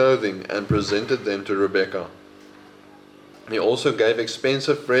and clothing and presented them to Rebekah. He also gave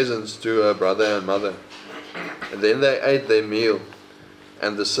expensive presents to her brother and mother. And then they ate their meal,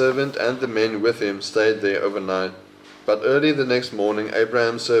 and the servant and the men with him stayed there overnight. But early the next morning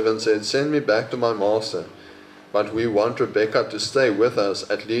Abraham's servant said, send me back to my master, but we want Rebekah to stay with us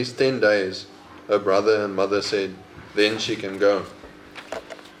at least 10 days. Her brother and mother said, then she can go.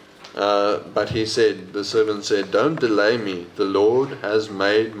 But the servant said, don't delay me. The Lord has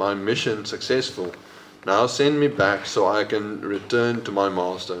made my mission successful. Now send me back so I can return to my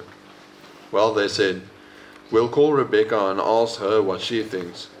master. Well, they said, we'll call Rebekah and ask her what she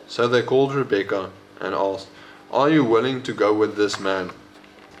thinks. So they called Rebekah and asked, are you willing to go with this man?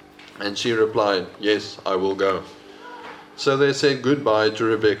 And she replied, yes, I will go. So they said goodbye to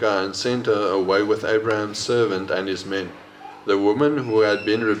Rebekah and sent her away with Abraham's servant and his men. The woman who had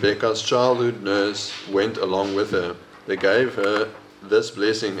been Rebekah's childhood nurse went along with her. They gave her this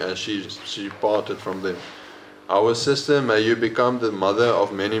blessing as she parted from them. Our sister, may you become the mother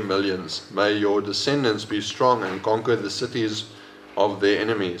of many millions. May your descendants be strong and conquer the cities of their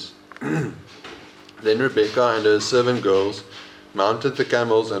enemies. Then Rebekah and her servant girls mounted the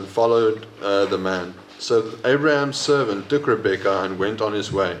camels and followed the man. So Abraham's servant took Rebekah and went on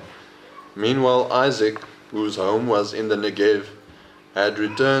his way. Meanwhile Isaac, whose home was in the Negev, had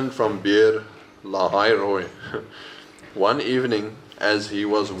returned from Beer Lahai-roi. One evening, as he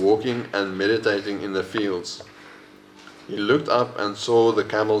was walking and meditating in the fields, he looked up and saw the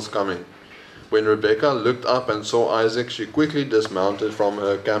camels coming. When Rebekah looked up and saw Isaac, she quickly dismounted from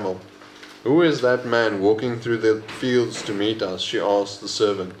her camel. Who is that man walking through the fields to meet us? She asked the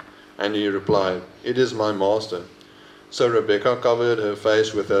servant. And he replied, it is my master. So Rebekah covered her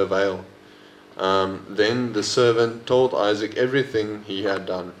face with her veil. Then the servant told Isaac everything he had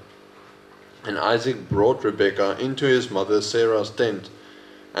done. And Isaac brought Rebekah into his mother Sarah's tent,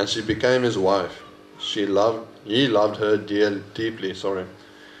 and she became his wife. He loved her deeply,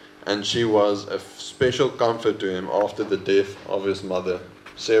 and she was a special comfort to him after the death of his mother.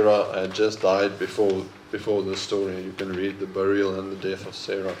 Sarah had just died before this story. You can read the burial and the death of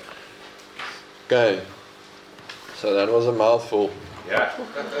Sarah. Okay, so that was a mouthful. Yeah.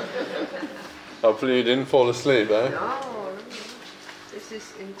 Hopefully you didn't fall asleep, eh? No, this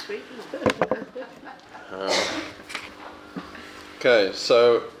is intriguing. Okay,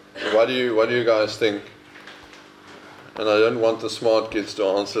 so what do you guys think? And I don't want the smart kids to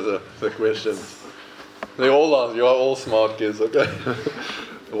answer the questions. You are all smart kids, okay?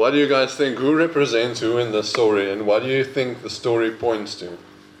 What do you guys think? Who represents who in the story, and what do you think the story points to?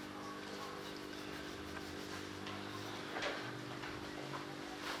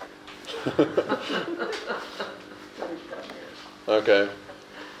 Okay.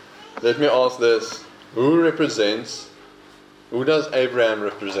 Let me ask this. Who does Abraham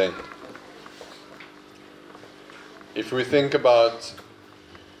represent? If we think about,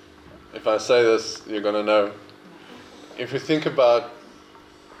 if I say this, you're going to know. If we think about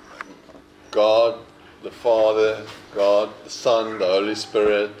God, the Father, God, the Son, the Holy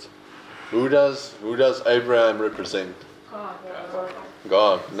Spirit, who does Abraham represent?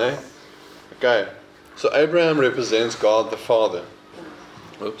 God, no? Okay. So Abraham represents God the Father.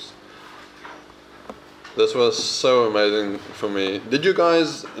 Oops. This was so amazing for me. Did you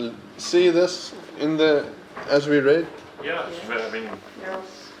guys see this as we read? Yes,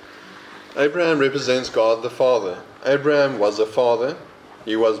 Abraham represents God the Father. Abraham was a father.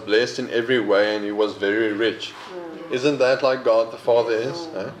 He was blessed in every way and he was very rich. Isn't that like God the Father is?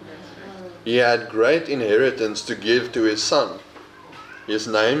 Huh? He had great inheritance to give to his son. His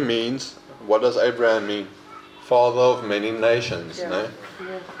name means, what does Abraham mean? Father of many nations. Yeah. No?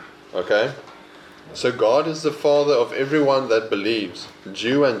 Yeah. Okay? So God is the Father of everyone that believes,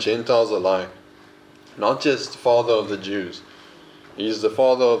 Jew and Gentiles alike. Not just Father of the Jews. He's the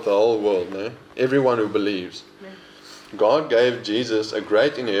Father of the whole world. No? Everyone who believes. Yeah. God gave Jesus a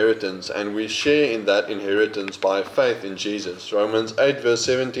great inheritance, and we share in that inheritance by faith in Jesus. Romans 8 verse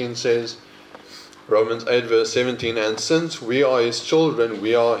 17 says, Romans 8 verse 17, and since we are his children,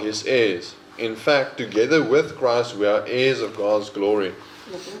 we are his heirs. In fact, together with Christ, we are heirs of God's glory.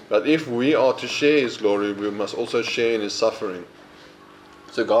 But if we are to share his glory, we must also share in his suffering.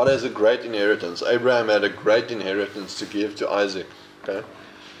 So God has a great inheritance. Abraham had a great inheritance to give to Isaac. Okay?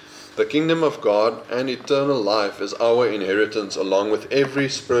 The kingdom of God and eternal life is our inheritance, along with every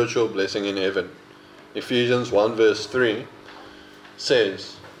spiritual blessing in heaven. Ephesians 1 verse 3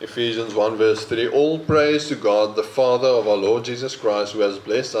 says, Ephesians 1 verse 3, all praise to God, the Father of our Lord Jesus Christ, who has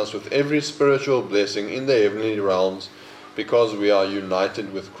blessed us with every spiritual blessing in the heavenly realms, because we are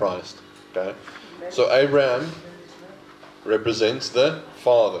united with Christ. Okay? So Abraham represents the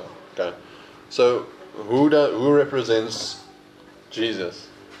Father. Okay? So who represents Jesus?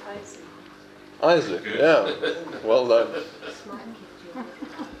 Isaac, yeah. Well done.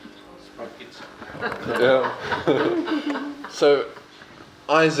 Yeah. So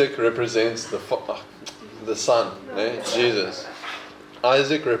Isaac represents the son, Jesus.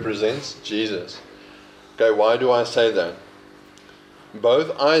 Isaac represents Jesus. Okay, why do I say that?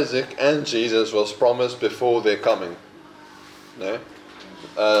 Both Isaac and Jesus was promised before their coming.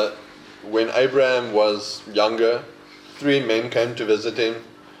 When Abraham was younger, 3 men came to visit him,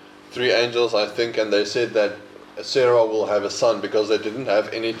 3 angels I think, and they said that Sarah will have a son because they didn't have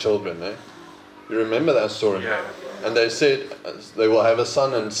any children. You remember that story? Yeah. And they said they will have a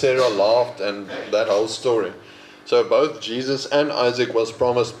son, and Sarah laughed, and that whole story. So both Jesus and Isaac was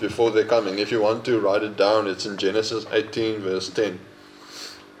promised before their coming. If you want to write it down, it's in Genesis 18 verse 10.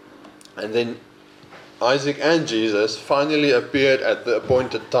 And then Isaac and Jesus finally appeared at the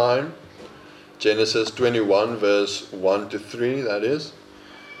appointed time. Genesis 21 verse 1 to 3, that is.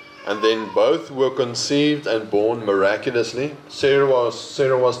 And then both were conceived and born miraculously. Sarah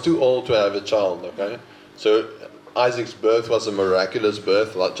was too old to have a child. Okay, so Isaac's birth was a miraculous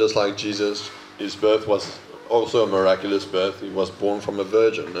birth, just like Jesus. His birth was also a miraculous birth. He was born from a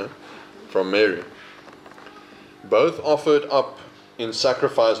virgin, from Mary. Both offered up in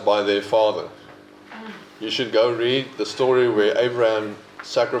sacrifice by their father. You should go read the story where Abraham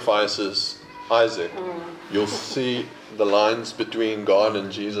sacrifices Isaac. You'll see the lines between God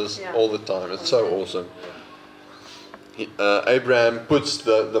and Jesus all the time. It's so awesome. Abraham puts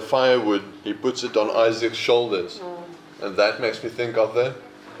the firewood, he puts it on Isaac's shoulders. And that makes me think of the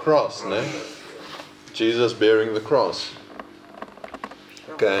cross, Jesus bearing the cross.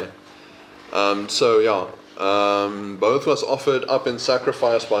 Okay. Both was offered up in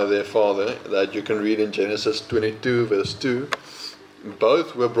sacrifice by their father, that you can read in Genesis 22 verse 2.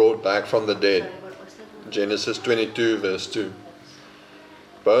 Both were brought back from the dead. Genesis 22 verse 2.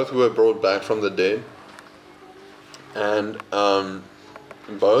 Both were brought back from the dead. And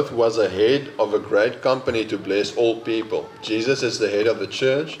both was a head of a great company to bless all people. Jesus is the head of the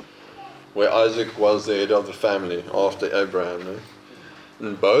church, where Isaac was the head of the family after Abraham.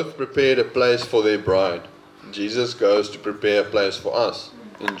 And both prepared a place for their bride. Jesus goes to prepare a place for us.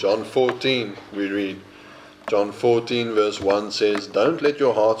 In John 14 we read, John 14 verse 1 says, don't let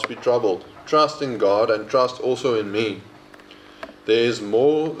your hearts be troubled. Trust in God and trust also in me. There is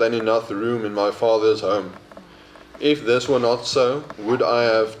more than enough room in my Father's home. If this were not so, would I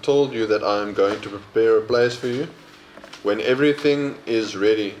have told you that I am going to prepare a place for you? When everything is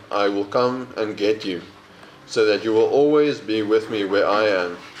ready, I will come and get you, so that you will always be with me where I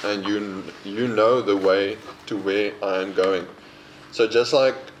am, and you know the way to where I am going. So just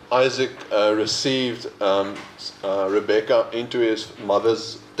like Isaac received Rebekah into his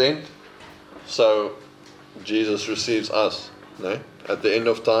mother's tent, so Jesus receives us. At the end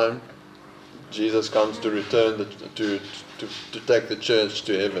of time, Jesus comes to return to take the church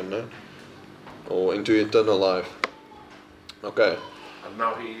to heaven, or into eternal life. Okay. And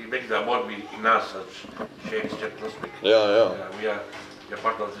now he makes the bond in us as James just last week. Yeah. We are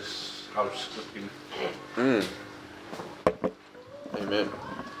part of this house. Amen.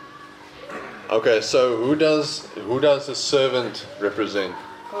 Okay, so who does the servant represent?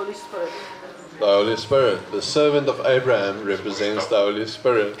 Holy Spirit. The Holy Spirit. The servant of Abraham represents the Holy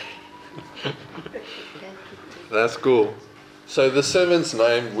Spirit. That's cool. So the servant's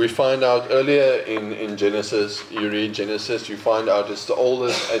name, we find out earlier in Genesis. You read Genesis, you find out it's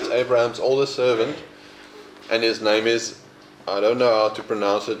Abraham's oldest servant, and his name is, I don't know how to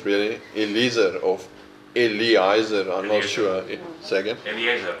pronounce it really, Eliezer or Eliezer, I'm not sure. Say again?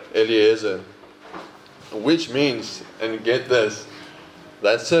 Eliezer. Which means, and get this,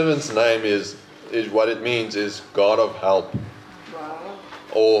 that servant's name is what it means is God of help. Wow.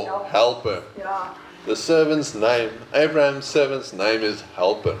 Or helper. Yeah. The servant's name, Abraham's servant's name is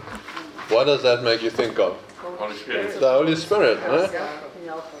helper. What does that make you think of? Holy Spirit. The Holy Spirit, Help us.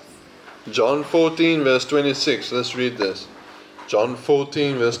 John 14 verse 26, let's read this. John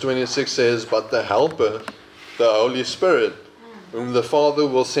 14 verse 26 says, "But the Helper, the Holy Spirit, whom the Father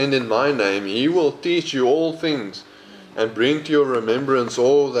will send in my name, He will teach you all things and bring to your remembrance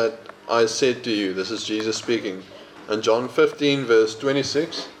all that I said to you." This is Jesus speaking. And John 15 verse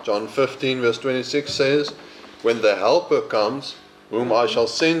 26, John 15 verse 26 says, "When the Helper comes, whom I shall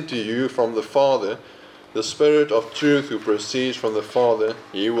send to you from the Father, the Spirit of truth who proceeds from the Father,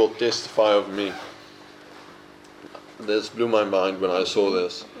 He will testify of me." This blew my mind when I saw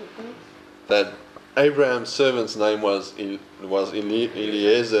this. That Abraham's servant's name was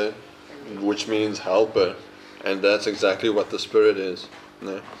Eliezer, which means helper, and that's exactly what the Spirit is.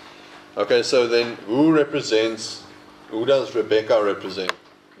 No? Okay, so then who does Rebecca represent?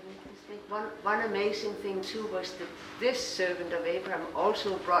 One amazing thing too was that this servant of Abraham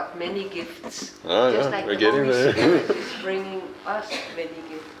also brought many gifts. Oh, Just yeah, like we're the getting Holy there. Spirit is bringing us many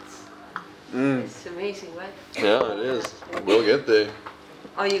gifts. Mm. It's amazing, right? Yeah, it is. We'll get there.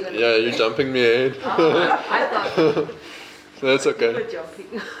 Are you gonna? Yeah, you're jumping me ahead. I thought That's you were okay.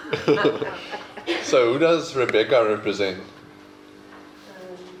 jumping. So who does Rebecca represent?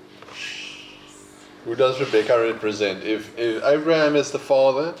 Who does Rebecca represent? If Abraham is the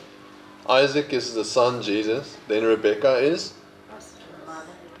father, Isaac is the son, Jesus, then Rebecca is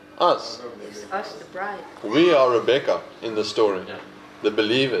us. It's us, the bride. We are Rebecca in the story, the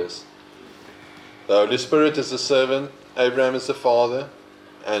believers. The Holy Spirit is the servant, Abraham is the father,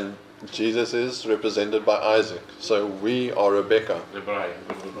 and Jesus is represented by Isaac. So we are Rebecca, The bride.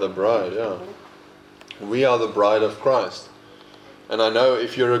 the bride, yeah. We are the bride of Christ. And I know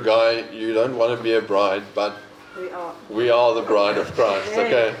if you're a guy, you don't want to be a bride, but we are the bride of Christ,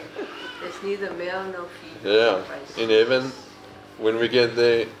 okay? There's neither male nor female. Yeah. In heaven, when we get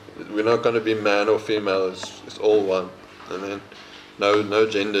there, we're not going to be man or female, it's all one. Amen. No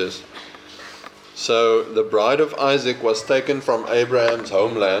genders. So the bride of Isaac was taken from Abraham's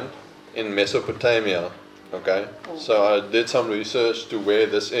homeland in Mesopotamia. Okay? So I did some research to where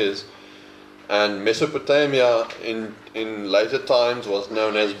this is. And Mesopotamia in later times was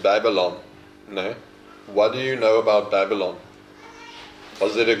known as Babylon. No? What do you know about Babylon?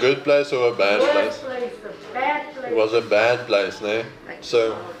 Was it a good place or a bad place? place, the bad place. It was a bad place, no? Like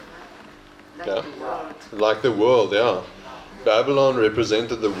So, like yeah. the world. like the world, yeah. Babylon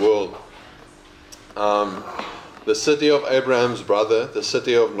represented the world. The city of Abraham's brother, the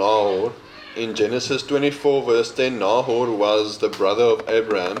city of Nahor. In Genesis 24 verse 10, Nahor was the brother of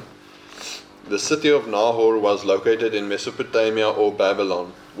Abraham. The city of Nahor was located in Mesopotamia or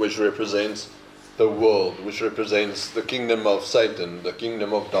Babylon, which represents the world, which represents the kingdom of Satan, the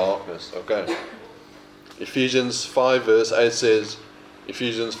kingdom of darkness. Okay. Ephesians 5 verse 8 says,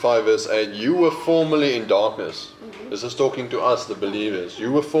 Ephesians 5 verse 8, "You were formerly in darkness." This is talking to us, the believers.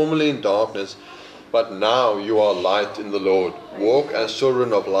 "You were formerly in darkness, but now you are light in the Lord. Walk as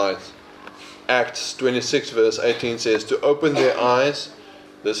children of light." Acts 26 verse 18 says, "To open their eyes,"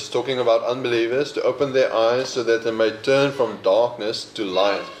 this is talking about unbelievers, "to open their eyes so that they may turn from darkness to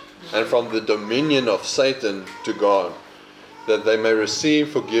light and from the dominion of Satan to God, that they may receive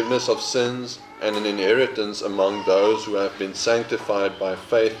forgiveness of sins and an inheritance among those who have been sanctified by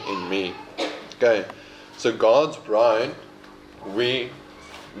faith in me." Okay, so God's bride, we,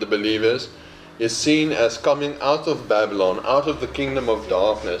 the believers, is seen as coming out of Babylon, out of the kingdom of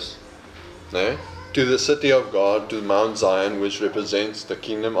darkness, no? To the city of God, to Mount Zion, which represents the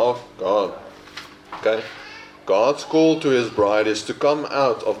kingdom of God. Okay? God's call to His bride is to come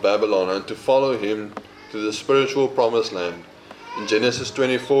out of Babylon and to follow Him to the spiritual promised land. In Genesis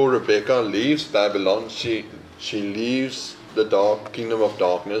 24, Rebecca leaves Babylon. She leaves the kingdom of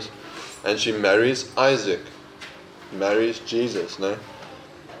darkness, and she marries Isaac, marries Jesus, no?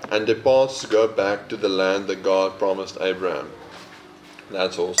 And departs to go back to the land that God promised Abraham.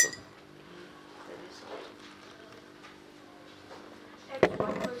 That's awesome.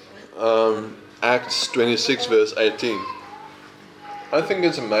 Acts 26 verse 18. I think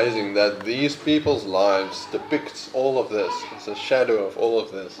it's amazing that these people's lives depicts all of this. It's a shadow of all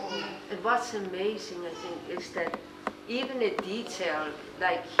of this. And what's amazing, I think, is that even a detail,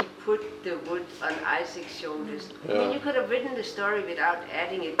 like he put the wood on Isaac's shoulders. I mean, Yeah. you could have written the story without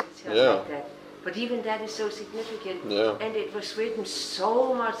adding a detail Yeah. like that. But even that is so significant. Yeah. And it was written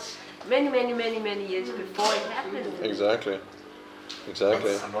so much, many years before it happened. Exactly.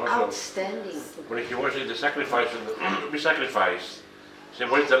 Exactly. That's And also, outstanding. when he was in the sacrifice, we sacrificed. He said,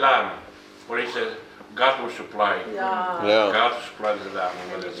 "Where's the lamb?" Where he said, "God will supply. Yeah. God will supply the lamb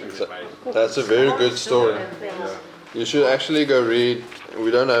when they sacrifice." That's a very good story. Yeah. You should actually go read.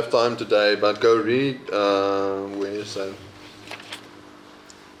 We don't have time today, but go read. Where is that?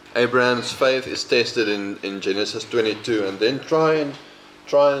 Abraham's faith is tested in Genesis 22, and then try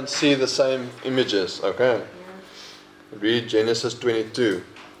and see the same images, okay? Read Genesis 22.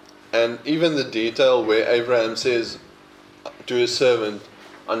 And even the detail where Abraham says to his servant,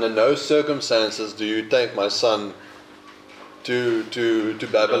 under no circumstances do you take my son to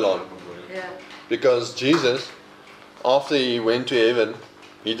Babylon. Yeah. Because Jesus, after he went to heaven,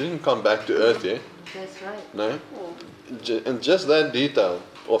 he didn't come back to earth yet. That's right. No? And just that detail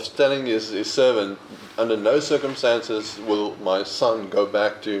of telling his servant, under no circumstances will my son go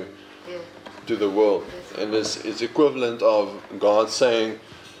back to the world. And it's equivalent of God saying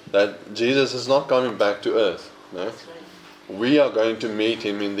that Jesus is not coming back to earth. No? That's right. We are going to meet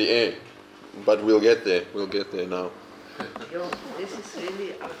him in the air. But we'll get there. We'll get there now. Yo, this is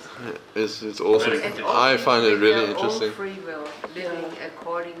really awesome. It's awesome. And I find it with really their interesting. Own free will, living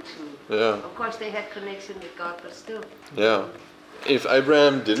according to. Yeah. Of course, they had connection with God, but still. Yeah. If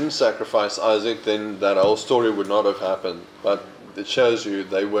Abraham didn't sacrifice Isaac, then that whole story would not have happened. But it shows you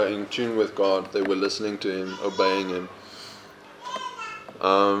they were in tune with God. They were listening to him, obeying him.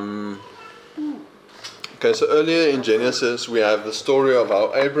 Okay, so earlier in Genesis, we have the story of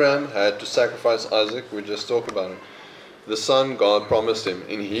how Abraham had to sacrifice Isaac. We just talked about it. The son God promised him.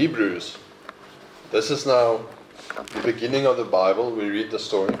 In Hebrews, this is now the beginning of the Bible. We read the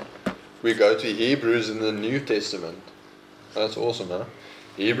story. We go to Hebrews in the New Testament. That's awesome, huh?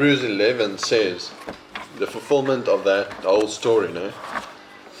 Hebrews 11 says the fulfillment of that whole story, no?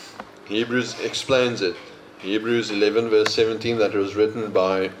 Hebrews explains it. Hebrews 11 verse 17, that was written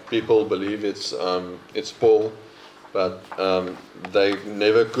by people believe it's Paul, but they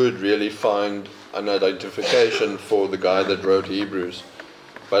never could really find an identification for the guy that wrote Hebrews.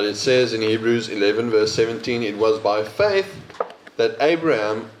 But it says in Hebrews 11 verse 17, it was by faith that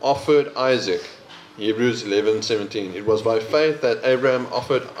Abraham offered Isaac. Hebrews 11:17. It was by faith that Abraham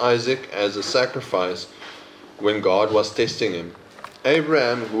offered Isaac as a sacrifice when God was testing him.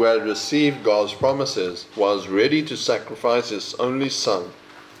 Abraham, who had received God's promises, was ready to sacrifice his only son.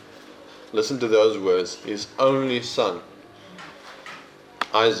 Listen to those words. His only son,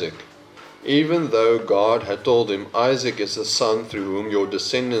 Isaac. Even though God had told him, Isaac is the son through whom your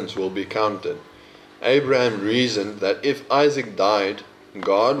descendants will be counted. Abraham reasoned that if Isaac died,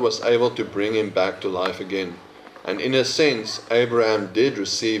 God was able to bring him back to life again. And in a sense, Abraham did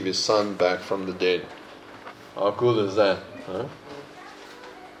receive his son back from the dead. How cool is that? Huh?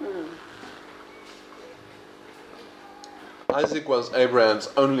 Isaac was Abraham's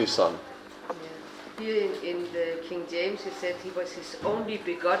only son. Yeah. Here in the King James it said he was his only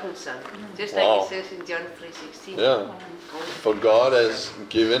begotten son. Just like Wow. it says in John 3:16. Yeah. For God has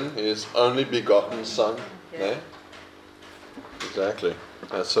given his only begotten son. Yeah. Eh? Exactly.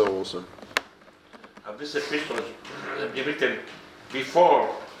 That's so awesome. And this epistle is written before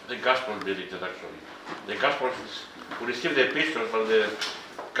the gospel be written actually. The gospel we received the epistles, but the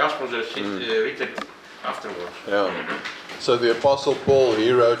gospels are written afterwards. Yeah. So the Apostle Paul,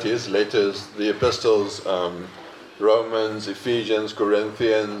 he wrote his letters, the epistles, Romans, Ephesians,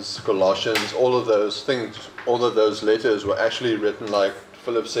 Corinthians, Colossians, all of those things, all of those letters were actually written, like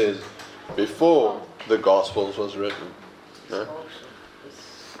Philip says, before the Gospels was written. Yeah?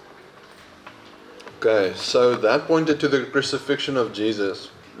 Okay, so that pointed to the crucifixion of Jesus.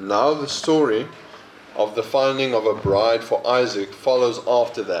 Now the story of the finding of a bride for Isaac follows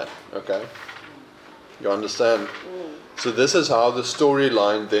after that. Okay? You understand? So this is how the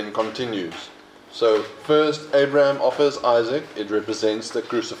storyline then continues. So first Abraham offers Isaac. It represents the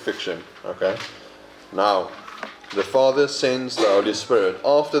crucifixion. Okay? Now, the Father sends the Holy Spirit.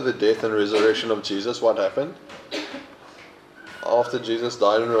 After the death and resurrection of Jesus, what happened? After Jesus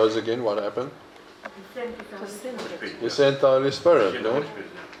died and rose again, what happened? He sent the Holy Spirit. No?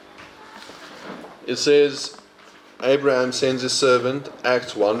 It says, Abraham sends his servant.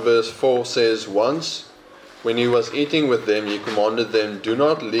 Acts 1 verse 4 says, once when he was eating with them, he commanded them, do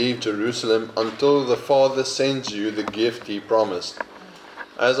not leave Jerusalem until the Father sends you the gift he promised.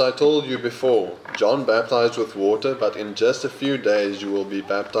 As I told you before, John baptized with water, but in just a few days you will be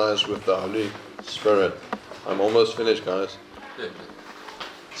baptized with the Holy Spirit. I'm almost finished, guys.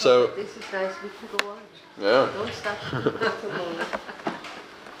 So, This is nice, we can go on. yeah. Don't stop.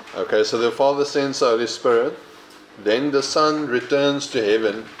 Okay, so the Father sends the Holy Spirit. Then the Son returns to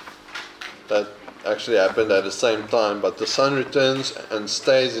heaven. That actually happened at the same time, but the Son returns and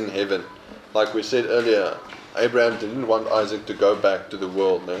stays in heaven. Like we said earlier, Abraham didn't want Isaac to go back to the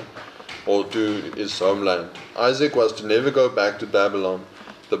world, no? Or to his homeland. Isaac was to never go back to Babylon.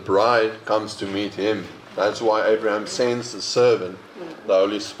 The bride comes to meet him. That's why Abraham sends the servant, the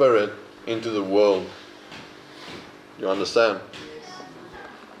Holy Spirit, into the world. You understand?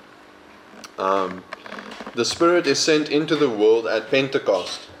 The Spirit is sent into the world at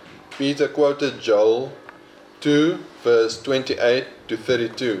Pentecost. Peter quoted Joel 2 verse 28 to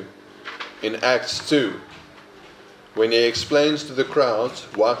 32 in Acts 2 when he explains to the crowds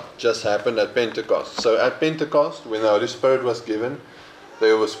what just happened at Pentecost. So at Pentecost, when the Holy Spirit was given,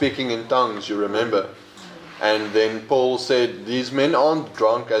 they were speaking in tongues, you remember. And then Paul said, these men aren't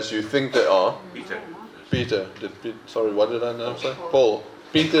drunk as you think they are. Peter. Sorry, what did I now say? Paul.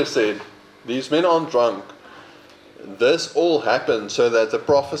 Peter said, these men aren't drunk. This all happened so that the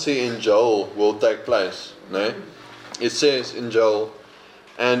prophecy in Joel will take place. No? It says in Joel,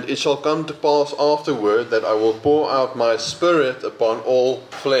 and it shall come to pass afterward that I will pour out my Spirit upon all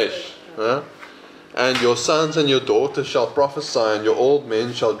flesh. And your sons and your daughters shall prophesy, and your old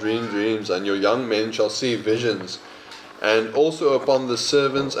men shall dream dreams, and your young men shall see visions. And also upon the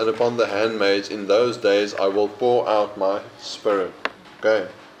servants and upon the handmaids in those days I will pour out my Spirit. Okay.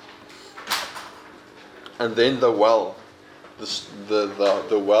 And then the well.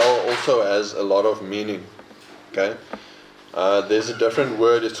 The well also has a lot of meaning. Okay. There's a different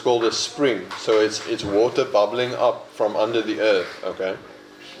word, it's called a spring. So it's water bubbling up from under the earth. Okay.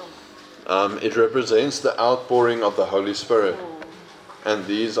 It represents the outpouring of the Holy Spirit. And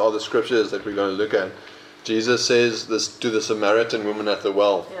these are the scriptures that we're going to look at. Jesus says this to the Samaritan woman at the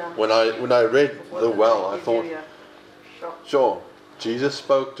well. Yeah. When I read the well, I thought, sure, Jesus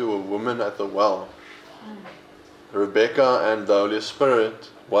spoke to a woman at the well. Rebecca and the Holy Spirit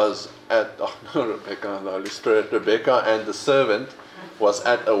was at, Rebecca and the Holy Spirit, Rebecca and the servant was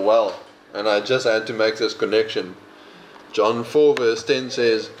at a well. And I just had to make this connection. John 4 verse 10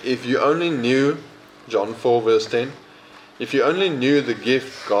 says, if you only knew, John 4 verse 10, if you only knew the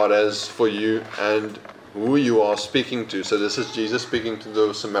gift God has for you and who you are speaking to. So this is Jesus speaking to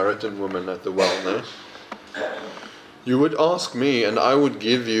the Samaritan woman at the well. No? You would ask me and I would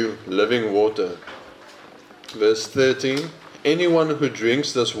give you living water. Verse 13, anyone who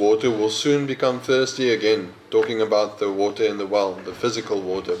drinks this water will soon become thirsty again. Talking about the water in the well, the physical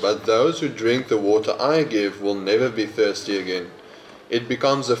water. But those who drink the water I give will never be thirsty again. It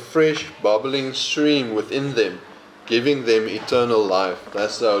becomes a fresh, bubbling stream within them, giving them eternal life.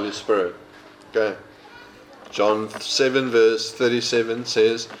 That's the Holy Spirit. Okay. John 7 verse 37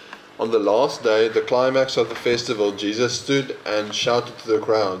 says, on the last day, the climax of the festival, Jesus stood and shouted to the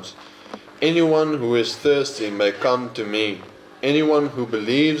crowds, anyone who is thirsty may come to me. Anyone who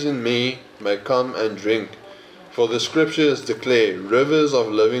believes in me may come and drink. For the scriptures declare, rivers of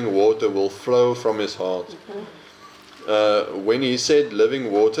living water will flow from his heart. When he said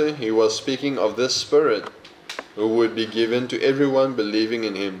living water, he was speaking of this Spirit who would be given to everyone believing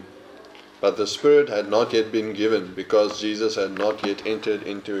in him. But the Spirit had not yet been given because Jesus had not yet entered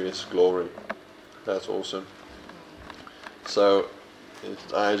into his glory. That's awesome. So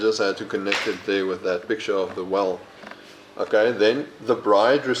I just had to connect it there with that picture of the well. Okay, then the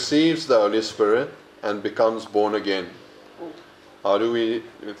bride receives the Holy Spirit and becomes born again. How do we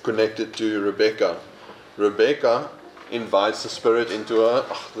connect it to Rebecca? Rebecca invites the Spirit into her,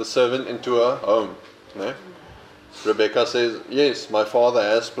 the servant into her home. No? Rebecca says, yes, my Father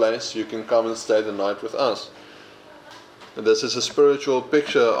has place, you can come and stay the night with us. And this is a spiritual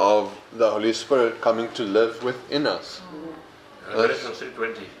picture of the Holy Spirit coming to live within us. Revelation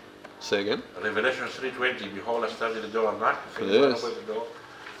 3:20. Say again? Revelation 3:20. Behold, I stand at the door and knock. If Yes. anyone opens the door,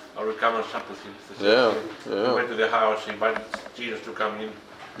 I will come and sup with him. Yeah, He yeah. went to the house, he invited Jesus to come in.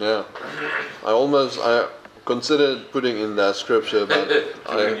 Yeah, I considered putting in that scripture, but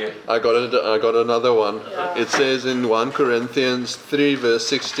I got another one. It says in 1 Corinthians 3 verse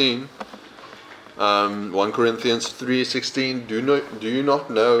 16, 1 Corinthians 3:16, do you not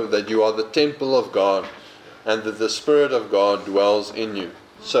know that you are the temple of God, and that the Spirit of God dwells in you?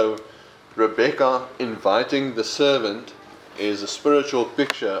 So Rebecca inviting the servant is a spiritual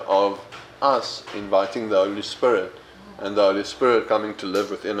picture of us inviting the Holy Spirit, and the Holy Spirit coming to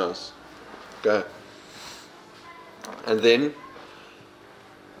live within us. Okay. And then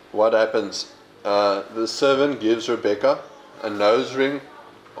what happens? The servant gives Rebecca a nose ring,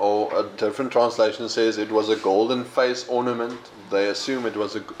 or a different translation says it was a golden face ornament. They assume it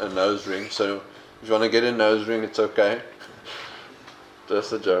was a nose ring. So if you want to get a nose ring, it's okay.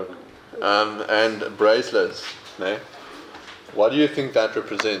 Just a joke. And bracelets. No? What do you think that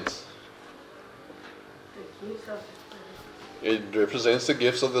represents? It represents the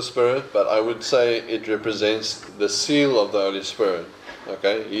gifts of the Spirit, but I would say it represents the seal of the Holy Spirit.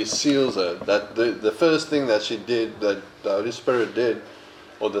 Okay, He seals her. That the first thing that she did, that the Holy Spirit did,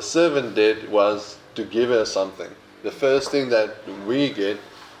 or the servant did, was to give her something. The first thing that we get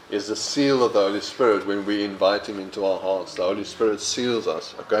is the seal of the Holy Spirit when we invite Him into our hearts. The Holy Spirit seals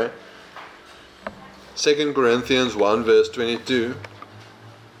us. Okay. 2 Corinthians 1 verse 22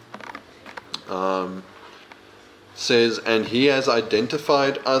 says, and He has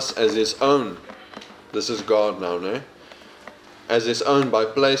identified us as His own. This is God now, no? As His own by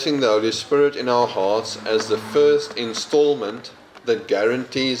placing the Holy Spirit in our hearts as the first installment that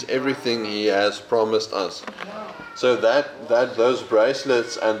guarantees everything He has promised us. So that those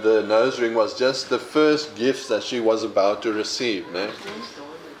bracelets and the nose ring was just the first gifts that she was about to receive. No?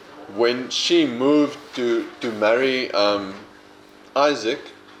 When she moved to marry Isaac,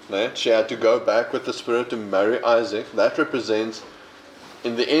 no? She had to go back with the Spirit to marry Isaac. That represents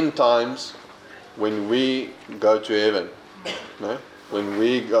in the end times when we go to heaven. No? When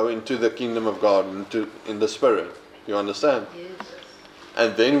we go into the kingdom of God, in the Spirit. You understand? Yes.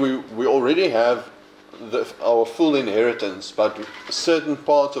 And then we already have our full inheritance, but certain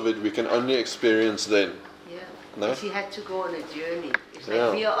parts of it we can only experience then. Yeah. No? She had to go on a journey. It's like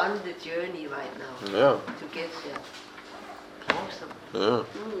Yeah. we are on the journey right now Yeah. to get there. Awesome. Yeah.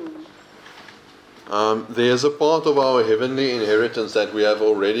 There's a part of our heavenly inheritance that we have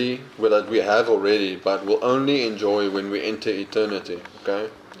already, but will only enjoy when we enter eternity. Okay.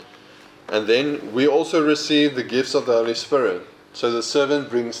 And then we also receive the gifts of the Holy Spirit. So the servant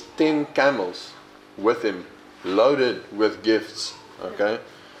brings 10 camels with him, loaded with gifts. Okay.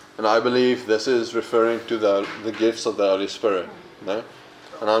 And I believe this is referring to the gifts of the Holy Spirit. No?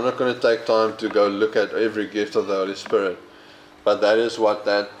 And I'm not going to take time to go look at every gift of the Holy Spirit. But that is what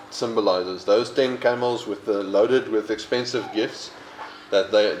that symbolizes. Those 10 camels loaded with expensive gifts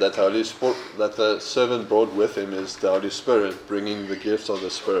that the servant brought with him is the Holy Spirit, bringing the gifts of the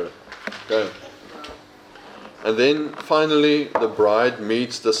Spirit. Okay. And then finally, the bride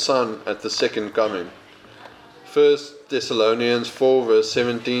meets the Son at the second coming. 1 Thessalonians 4 verse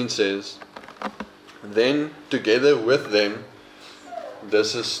 17 says, then together with them,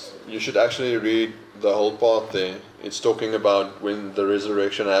 you should actually read the whole part there. It's talking about when the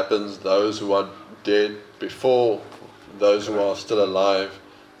resurrection happens, those who are dead before those who are still alive,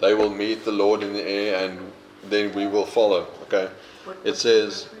 they will meet the Lord in the air, and then we will follow. Okay. It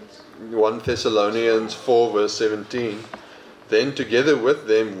says 1 Thessalonians 4 verse 17, then together with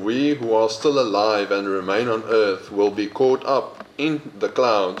them we who are still alive and remain on earth will be caught up in the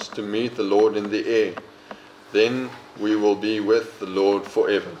clouds to meet the Lord in the air. Then we will be with the Lord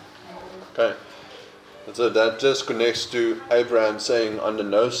forever. Okay. And so that just connects to Abraham saying, under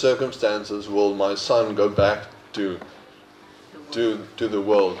no circumstances will my son go back to the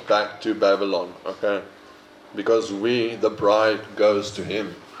world, back to Babylon. Okay. Because we, the bride, goes to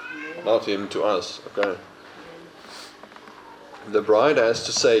him, not him to us. Okay. The bride has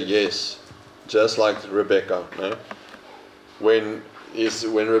to say yes, just like Rebecca. No? When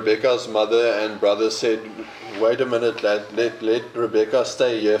Rebecca's mother and brother said, wait a minute, let Rebecca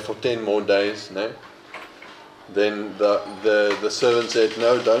stay here for 10 more days. No? Then the servant said,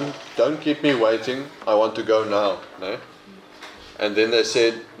 no, don't keep me waiting, I want to go now. No? And then they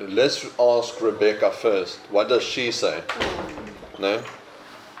said, let's ask Rebecca first. What does she say? No?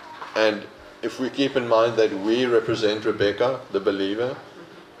 And if we keep in mind that we represent Rebecca, the believer,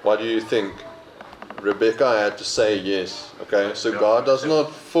 what do you think? Rebecca had to say yes. Okay, so God does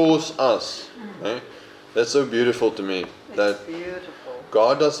not force us. Okay? That's so beautiful to me. That Beautiful.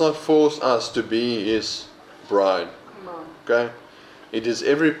 God does not force us to be His bride. Okay? It is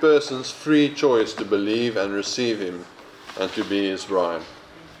every person's free choice to believe and receive Him and to be His bride.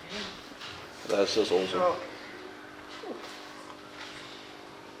 That's just awesome.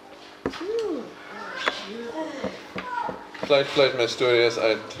 Fluit my story is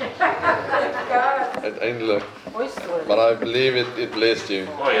uiteindelik. Mooi story. But I believe it blessed you.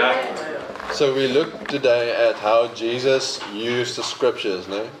 Oh yeah. So we look today at how Jesus used the scriptures,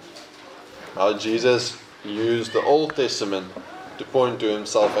 no? How Jesus used the Old Testament to point to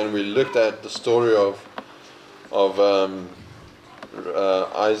Himself, and we looked at the story of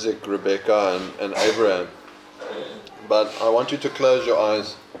Isaac, Rebecca, and Abraham. But I want you to close your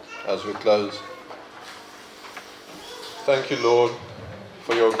eyes as we close. Thank you, Lord,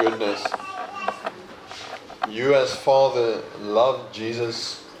 for your goodness. You as Father loved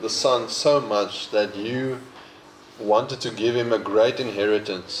Jesus, the Son, so much that you wanted to give Him a great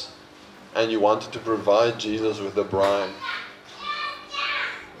inheritance, and you wanted to provide Jesus with the bride.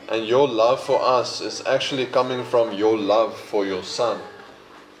 And your love for us is actually coming from your love for your Son,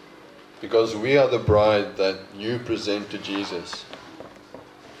 because we are the bride that you present to Jesus.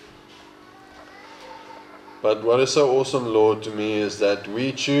 But what is so awesome, Lord, to me is that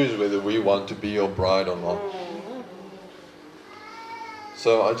we choose whether we want to be your bride or not.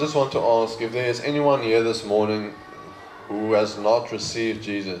 So I just want to ask if there is anyone here this morning who has not received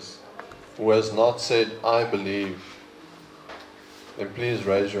Jesus, who has not said, I believe, then please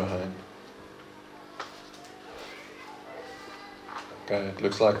raise your hand. Okay, it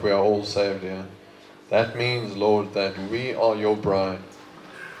looks like we are all saved here. That means, Lord, that we are your bride.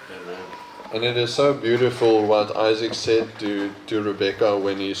 Amen. And it is so beautiful what Isaac said to Rebecca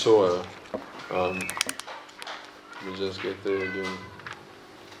when he saw her. Let me just get there again.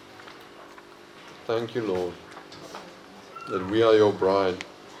 Thank you, Lord, that we are your bride.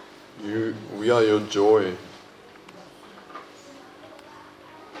 We are your joy.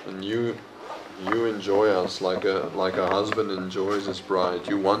 And you enjoy us like a husband enjoys his bride.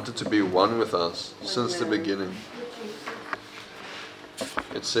 You wanted to be one with us since the beginning.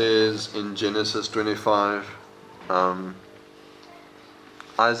 It says in Genesis 25,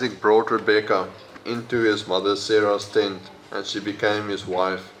 Isaac brought Rebekah into his mother Sarah's tent, and she became his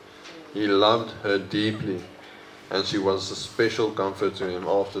wife. He loved her deeply, and she was a special comfort to him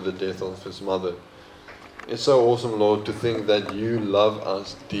after the death of his mother. It's so awesome, Lord, to think that you love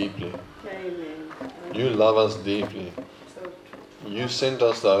us deeply. Amen. You love us deeply. So true. You sent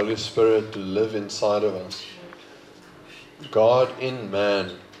us the Holy Spirit to live inside of us. God in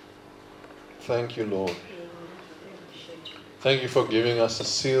man. Thank you, Lord. Thank you for giving us the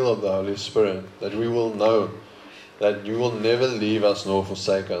seal of the Holy Spirit, that we will know that you will never leave us nor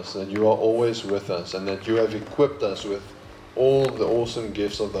forsake us, that you are always with us, and that you have equipped us with all the awesome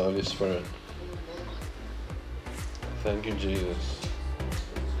gifts of the Holy Spirit. Thank you, Jesus.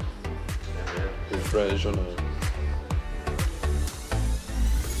 We praise your name.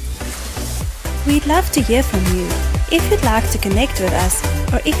 We'd love to hear from you. If you'd like to connect with us,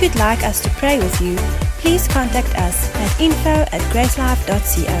 or if you'd like us to pray with you, please contact us at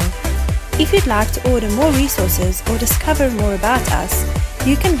info@gracelife.co. If you'd like to order more resources or discover more about us,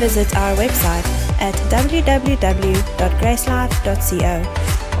 you can visit our website at www.gracelife.co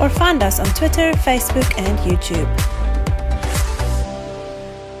or find us on Twitter, Facebook and YouTube.